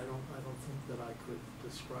 And I don't think that I could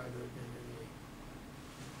describe it in any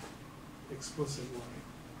explicit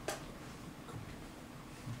way.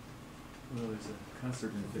 Well, there's a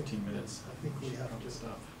concert in 15 minutes. I think we have to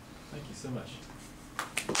stop. Thank you so much.